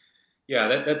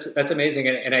 Yeah, that's amazing.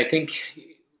 And I think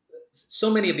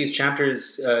so many of these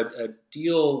chapters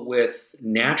deal with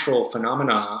natural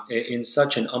phenomena in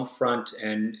such an upfront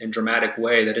and dramatic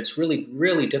way that it's really,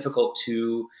 really difficult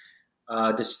to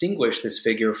distinguish this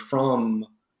figure from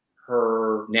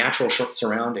her natural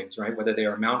surroundings, right? Whether they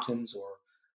are mountains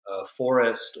or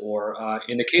forest, or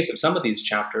in the case of some of these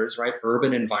chapters, right,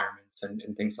 urban environments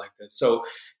and things like this. So,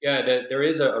 yeah, there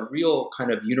is a real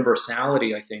kind of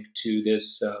universality, I think, to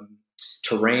this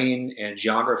terrain and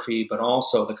geography, but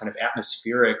also the kind of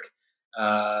atmospheric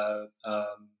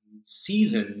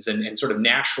seasons and sort of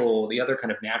the other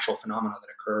kind of natural phenomena that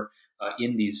occur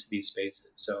in these spaces.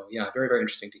 So, yeah, very, very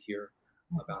interesting to hear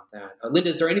about that. Linda,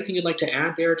 is there anything you'd like to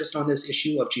add there just on this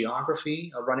issue of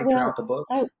geography running throughout the book?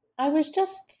 I was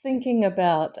just thinking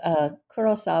about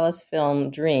Kurosawa's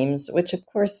film Dreams, which of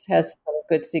course has some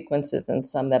good sequences and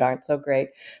some that aren't so great.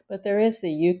 But there is the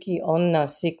Yuki Onna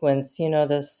sequence,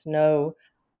 the snow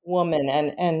woman.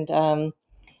 And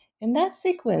in that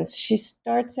sequence, she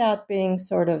starts out being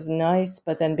sort of nice,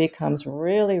 but then becomes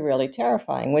really, really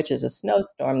terrifying, which is a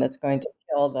snowstorm that's going to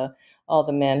kill all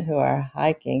the men who are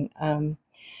hiking.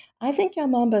 I think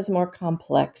Yamamba is more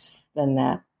complex than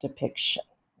that depiction,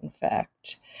 in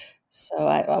fact. So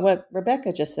what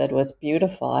Rebecca just said was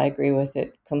beautiful. I agree with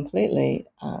it completely.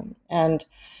 And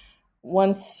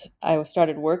once I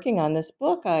started working on this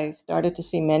book, I started to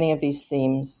see many of these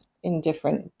themes in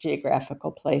different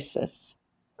geographical places.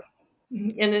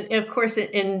 And of course,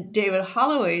 in David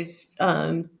Holloway's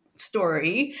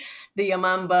story, the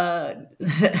Yamamba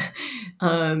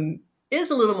is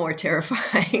a little more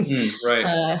terrifying.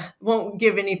 Right. Won't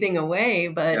give anything away,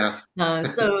 but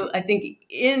so I think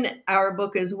in our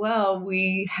book as well,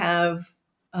 we have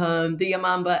the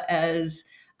Yamamba as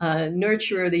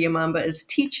nurturer, the Yamamba as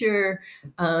teacher,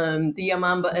 the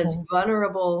Yamamba as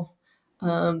vulnerable,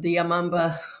 the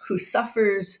Yamamba who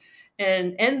suffers,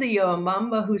 and the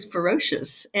Yamamba who's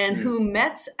ferocious and who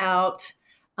mets out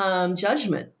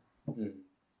judgment.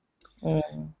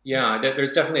 Yeah,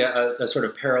 there's definitely a sort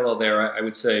of parallel there, I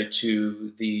would say,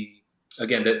 to the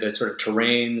sort of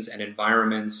terrains and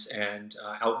environments and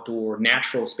outdoor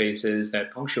natural spaces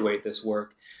that punctuate this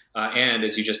work. And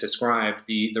as you just described,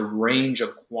 the range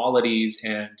of qualities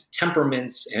and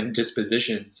temperaments and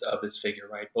dispositions of this figure,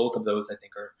 right? Both of those, I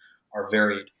think, are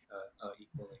varied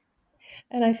equally.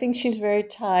 And I think she's very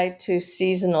tied to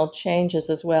seasonal changes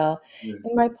as well.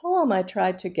 In my poem, I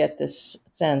tried to get this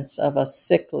sense of a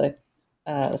cyclic,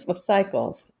 of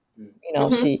cycles.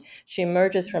 She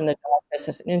emerges from the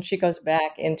darkness and she goes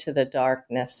back into the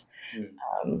darkness.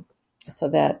 So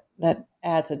that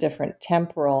adds a different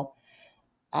temporal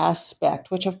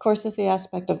aspect, which of course is the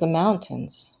aspect of the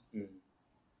mountains.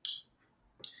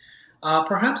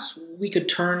 Perhaps we could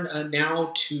turn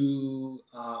now to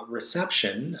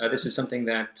reception. This is something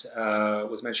that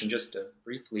was mentioned just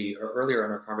briefly earlier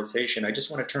in our conversation. I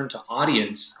just want to turn to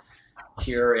audience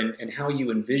here and how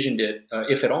you envisioned it,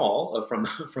 if at all,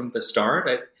 from the start.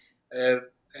 I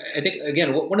think,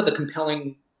 again, one of the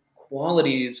compelling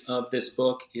qualities of this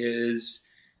book is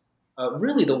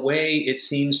really the way it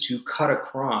seems to cut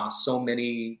across so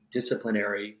many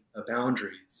disciplinary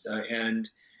boundaries. And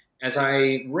as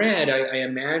I read, I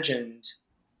imagined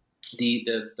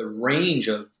the range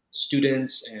of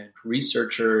students and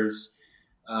researchers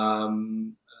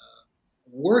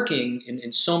working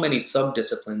in so many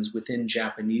subdisciplines within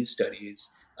Japanese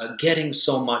studies, getting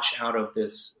so much out of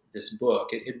this book.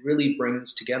 It really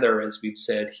brings together, as we've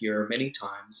said here many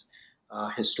times,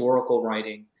 historical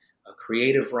writing,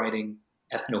 creative writing,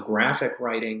 ethnographic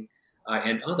writing,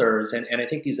 and others. And I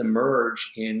think these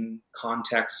emerge in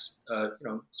contexts,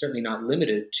 certainly not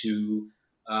limited to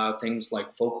things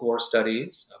like folklore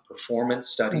studies, performance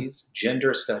studies,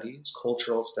 gender studies,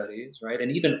 cultural studies, right?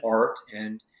 And even art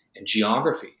and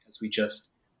geography, as we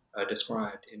just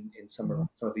described in some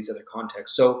of these other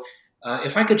contexts. So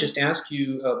if I could just ask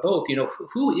you both,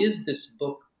 who is this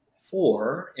book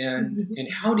for, and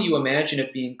how do you imagine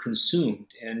it being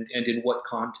consumed, and in what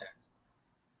context?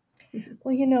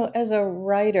 Well, as a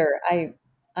writer,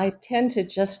 I tend to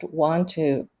just want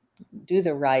to do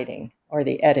the writing or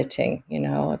the editing,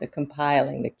 the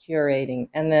compiling, the curating,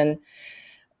 and then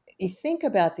you think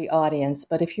about the audience.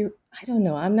 But I don't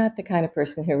know, I'm not the kind of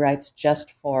person who writes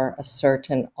just for a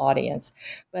certain audience.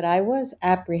 But I was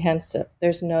apprehensive.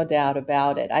 There's no doubt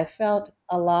about it. I felt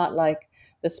a lot like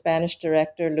the Spanish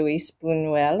director Luis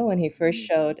Buñuel when he first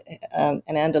showed An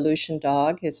Andalusian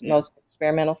Dog, his most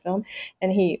experimental film,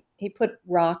 and he put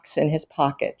rocks in his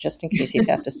pocket just in case he'd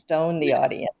have to stone the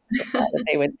audience, that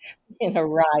they would be in a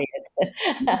riot.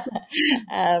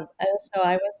 And so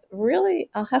I was really,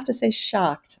 I'll have to say,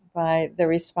 shocked by the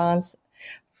response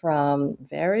from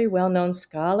very well-known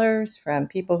scholars, from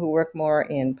people who work more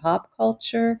in pop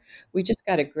culture. We just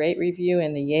got a great review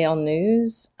in the Yale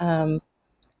News.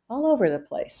 All over the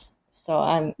place. So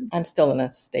I'm still in a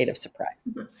state of surprise.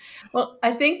 Well,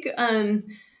 I think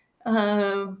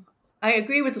I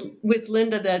agree with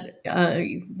Linda that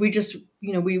we just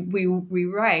we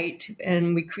write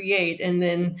and we create, and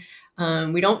then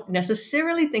we don't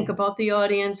necessarily think about the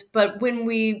audience. But when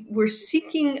we were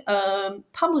seeking a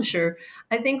publisher,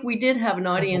 I think we did have an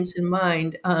audience in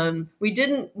mind. We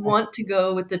didn't want to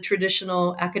go with the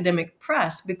traditional academic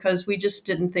press because we just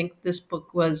didn't think this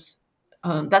book was.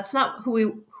 That's not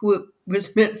who it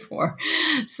was meant for.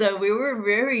 So we were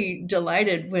very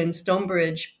delighted when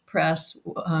Stonebridge Press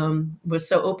was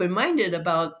so open-minded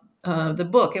about the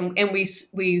book, and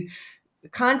we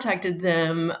contacted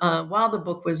them while the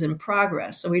book was in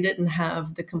progress, so we didn't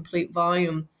have the complete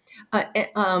volume.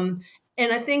 And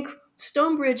I think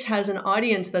Stonebridge has an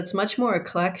audience that's much more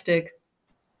eclectic,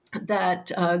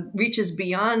 that reaches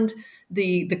beyond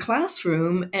the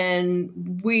classroom,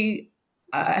 and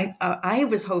I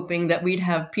was hoping that we'd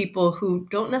have people who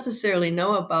don't necessarily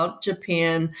know about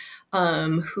Japan,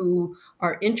 who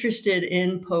are interested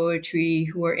in poetry,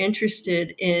 who are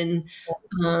interested in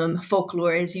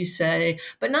folklore, as you say,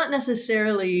 but not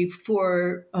necessarily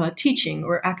for teaching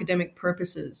or academic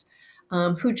purposes,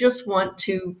 who just want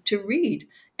to read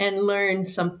and learn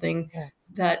something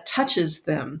that touches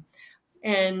them.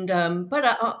 And but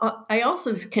I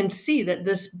also can see that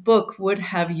this book would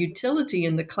have utility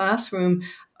in the classroom.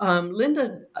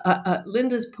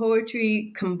 Linda's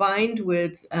poetry combined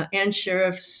with Ann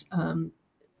Sheriff's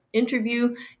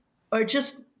interview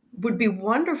would be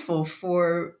wonderful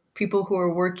for people who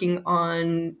are working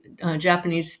on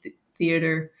Japanese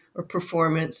theater or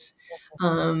performance.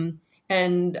 And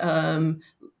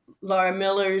Laura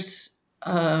Miller's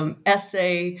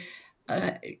essay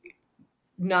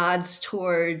nods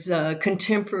towards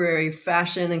contemporary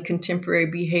fashion and contemporary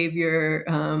behavior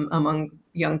among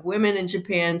young women in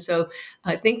Japan. So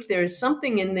I think there's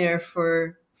something in there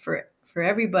for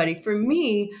everybody. For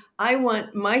me, I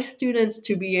want my students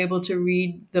to be able to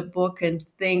read the book and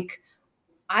think,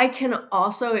 I can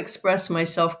also express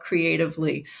myself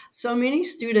creatively. So many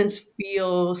students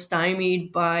feel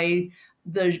stymied by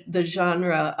the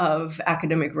genre of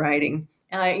academic writing.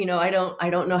 I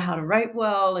don't know how to write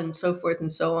well, and so forth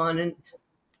and so on. And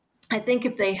I think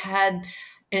if they had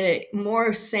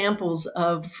more samples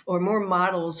of, or more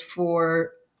models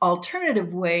for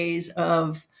alternative ways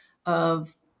of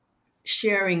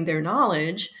sharing their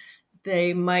knowledge,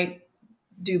 they might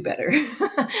do better.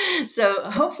 So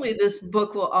hopefully this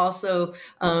book will also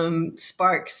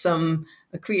spark some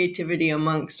creativity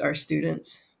amongst our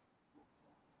students.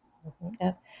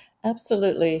 Yeah,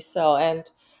 absolutely. So, and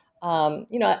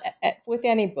with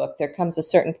any book, there comes a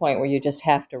certain point where you just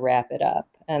have to wrap it up,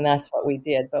 and that's what we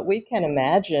did. But we can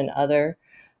imagine other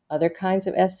kinds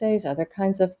of essays, other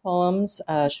kinds of poems,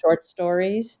 short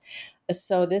stories.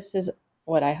 So this is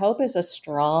what I hope is a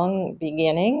strong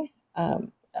beginning.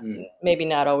 Maybe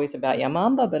not always about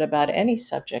Yamamba, but about any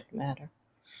subject matter.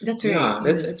 That's right. Yeah,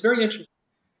 it's very interesting.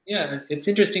 Yeah, it's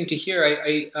interesting to hear.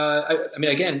 I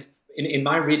mean, again, in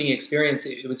my reading experience,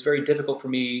 it was very difficult for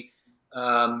me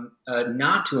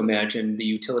not to imagine the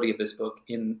utility of this book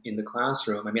in the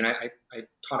classroom. I mean, I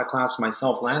taught a class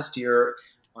myself last year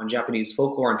on Japanese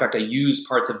folklore. In fact, I used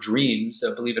parts of Dreams,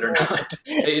 believe it or not,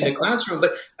 in the classroom.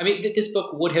 But I mean, this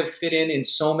book would have fit in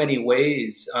so many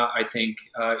ways, I think,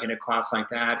 in a class like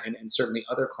that, and certainly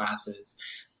other classes.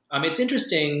 It's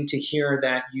interesting to hear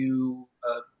that you,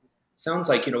 sounds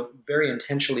like, very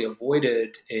intentionally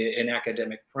avoided an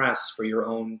academic press for your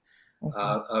own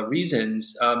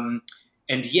reasons.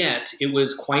 And yet it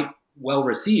was quite well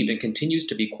received and continues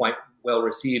to be quite well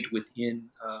received within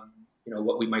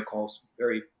what we might call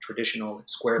very traditional,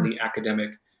 squarely academic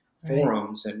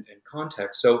forums and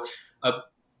contexts. So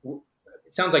it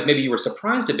sounds like maybe you were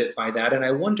surprised a bit by that. And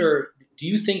I wonder, do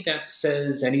you think that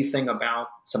says anything about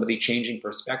some of the changing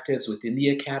perspectives within the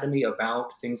academy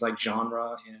about things like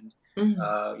genre and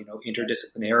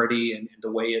interdisciplinarity and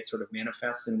the way it sort of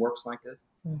manifests in works like this?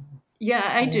 Yeah,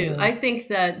 I do. I think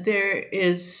that there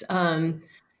is,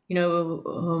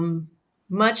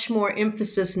 much more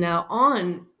emphasis now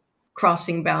on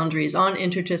crossing boundaries, on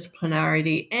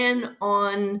interdisciplinarity, and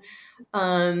on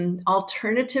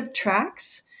alternative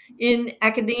tracks in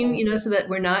academia, so that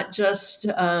we're not just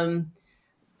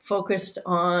focused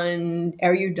on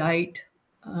erudite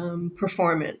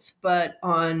performance, but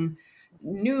on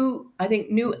new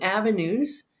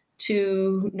avenues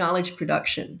to knowledge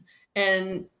production.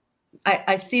 And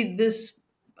I see this,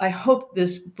 I hope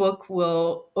this book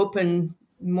will open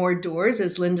more doors,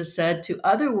 as Linda said, to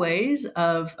other ways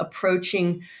of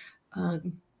approaching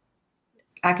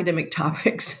academic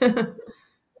topics. I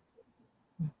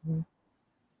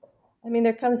mean,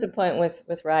 there comes a point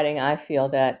with writing, I feel,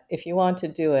 that if you want to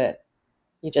do it,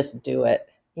 you just do it,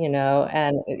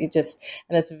 and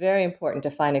it's very important to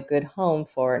find a good home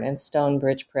for it. And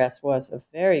Stonebridge Press was a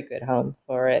very good home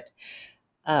for it.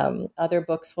 Other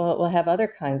books will have other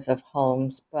kinds of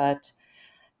homes, but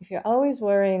if you're always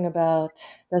worrying about,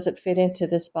 does it fit into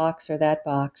this box or that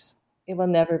box, it will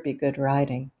never be good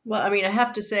writing. Well, I mean, I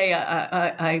have to say,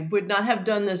 I would not have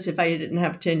done this if I didn't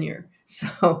have tenure.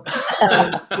 So,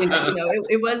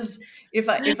 it was, if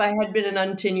I had been an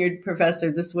untenured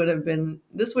professor, this would have been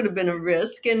a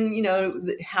risk. And,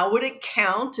 how would it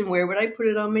count and where would I put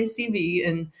it on my CV?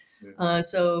 And I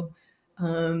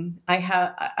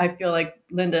feel like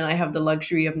Linda and I have the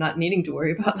luxury of not needing to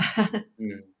worry about that.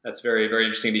 That's very, very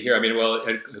interesting to hear. I mean, well,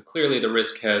 clearly the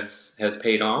risk has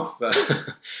paid off.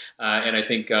 And I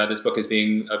think this book is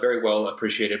being very well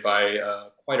appreciated by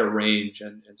quite a range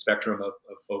and spectrum of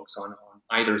folks on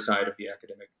either side of the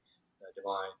academic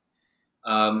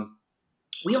divide.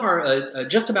 We are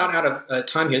just about out of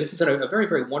time here. This has been a very,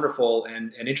 very wonderful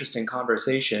and interesting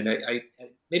conversation. I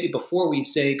maybe before we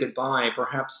say goodbye,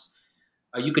 perhaps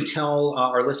you could tell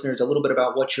our listeners a little bit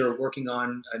about what you're working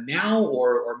on now,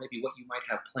 or maybe what you might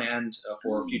have planned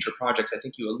for future projects. I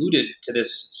think you alluded to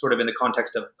this sort of in the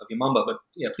context of Yamamba, but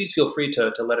please feel free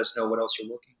to let us know what else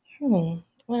you're working on.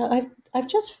 Well, I've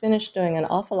just finished doing an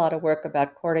awful lot of work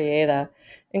about Correia,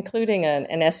 including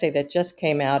an essay that just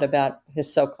came out about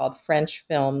his so-called French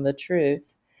film, The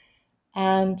Truth.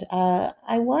 And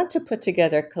I want to put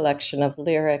together a collection of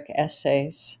lyric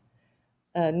essays,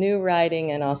 new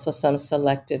writing, and also some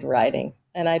selected writing.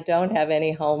 And I don't have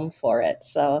any home for it.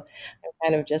 So I'm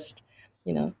kind of just,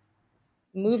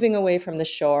 moving away from the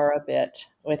shore a bit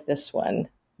with this one.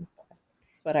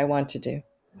 That's what I want to do.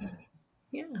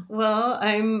 Yeah, well,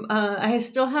 I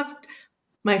still have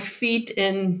my feet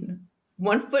in,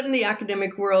 one foot in the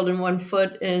academic world and one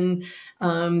foot in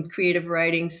creative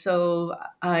writing. So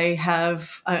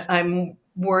I'm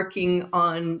working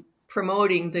on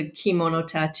promoting the Kimono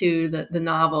Tattoo, the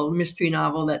novel, mystery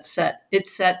novel that's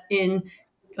set in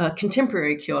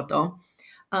contemporary Kyoto.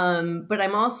 But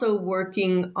I'm also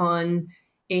working on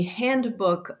a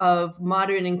handbook of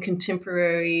modern and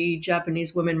contemporary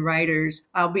Japanese women writers.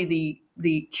 I'll be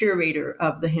the curator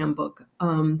of the handbook,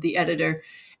 the editor,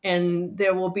 and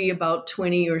there will be about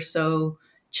 20 or so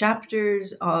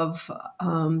chapters of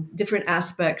different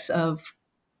aspects of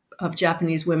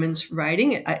Japanese women's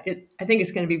writing. I think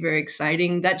it's going to be very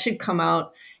exciting. That should come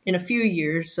out in a few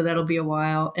years, so that'll be a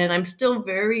while. And I'm still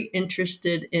very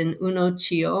interested in Uno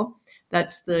Chio.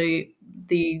 That's the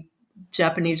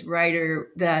Japanese writer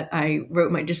that I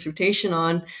wrote my dissertation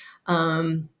on.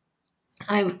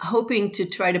 I'm hoping to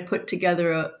try to put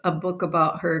together a book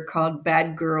about her called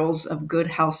Bad Girls of Good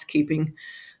Housekeeping,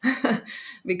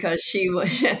 because she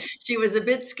was a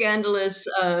bit scandalous,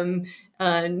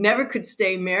 never could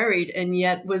stay married, and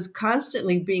yet was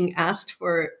constantly being asked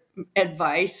for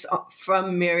advice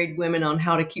from married women on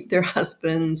how to keep their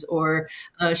husbands, or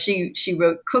she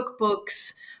wrote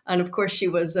cookbooks And of course, she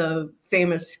was a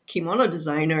famous kimono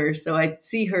designer. So I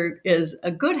see her as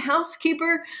a good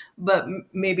housekeeper, but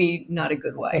maybe not a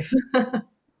good wife.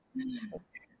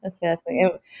 That's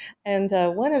fascinating. And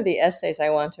one of the essays I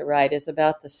want to write is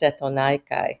about the Seto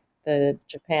Naikai, the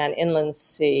Japan Inland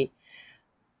Sea,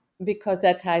 because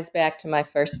that ties back to my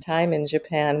first time in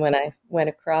Japan when I went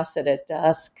across it at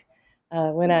dusk,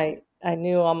 when I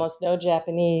knew almost no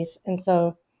Japanese. And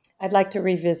so I'd like to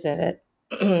revisit it.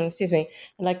 Excuse me.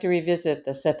 I'd like to revisit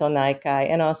the Seto Naikai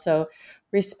and also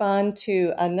respond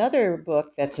to another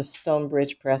book that's a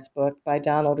Stonebridge Press book by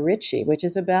Donald Ritchie, which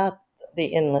is about the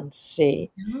inland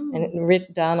sea. And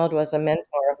Donald was a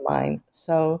mentor of mine.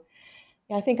 So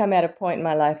yeah, I think I'm at a point in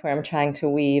my life where I'm trying to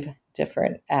weave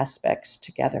different aspects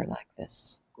together like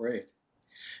this. Great.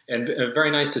 And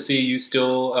very nice to see you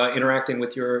still interacting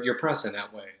with your press in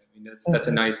that way. I mean, that's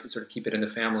a nice sort of keep it in the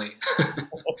family.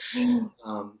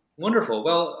 Wonderful.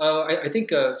 Well, I think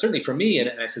certainly for me,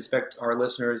 and I suspect our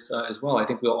listeners as well, I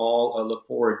think we'll all look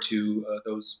forward to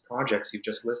those projects you've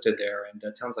just listed there. And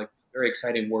that sounds like very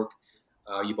exciting work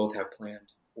you both have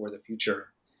planned for the future.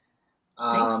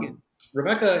 Thank you.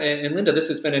 Rebecca and Linda, this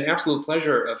has been an absolute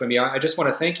pleasure for me. I just want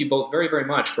to thank you both very, very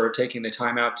much for taking the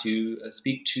time out to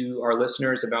speak to our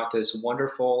listeners about this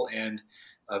wonderful and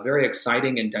very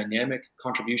exciting and dynamic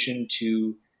contribution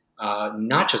to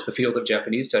not just the field of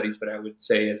Japanese studies, but I would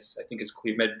say, as I think has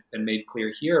been made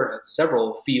clear here,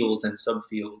 several fields and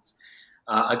subfields.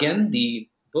 Again, the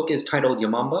book is titled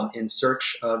Yamamba, In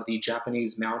Search of the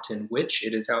Japanese Mountain Witch.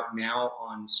 It is out now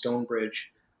on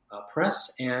Stonebridge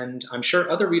Press, and I'm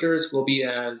sure other readers will be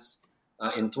as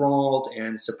enthralled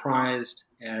and surprised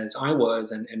as I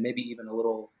was, and maybe even a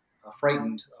little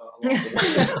frightened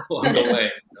along the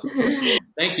way. So,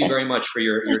 thank you very much for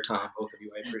your time, both of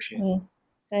you. I appreciate it.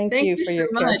 Thank you for your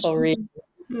careful reading.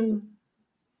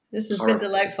 This has been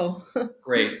delightful.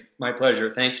 Great. My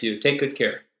pleasure. Thank you. Take good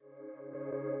care.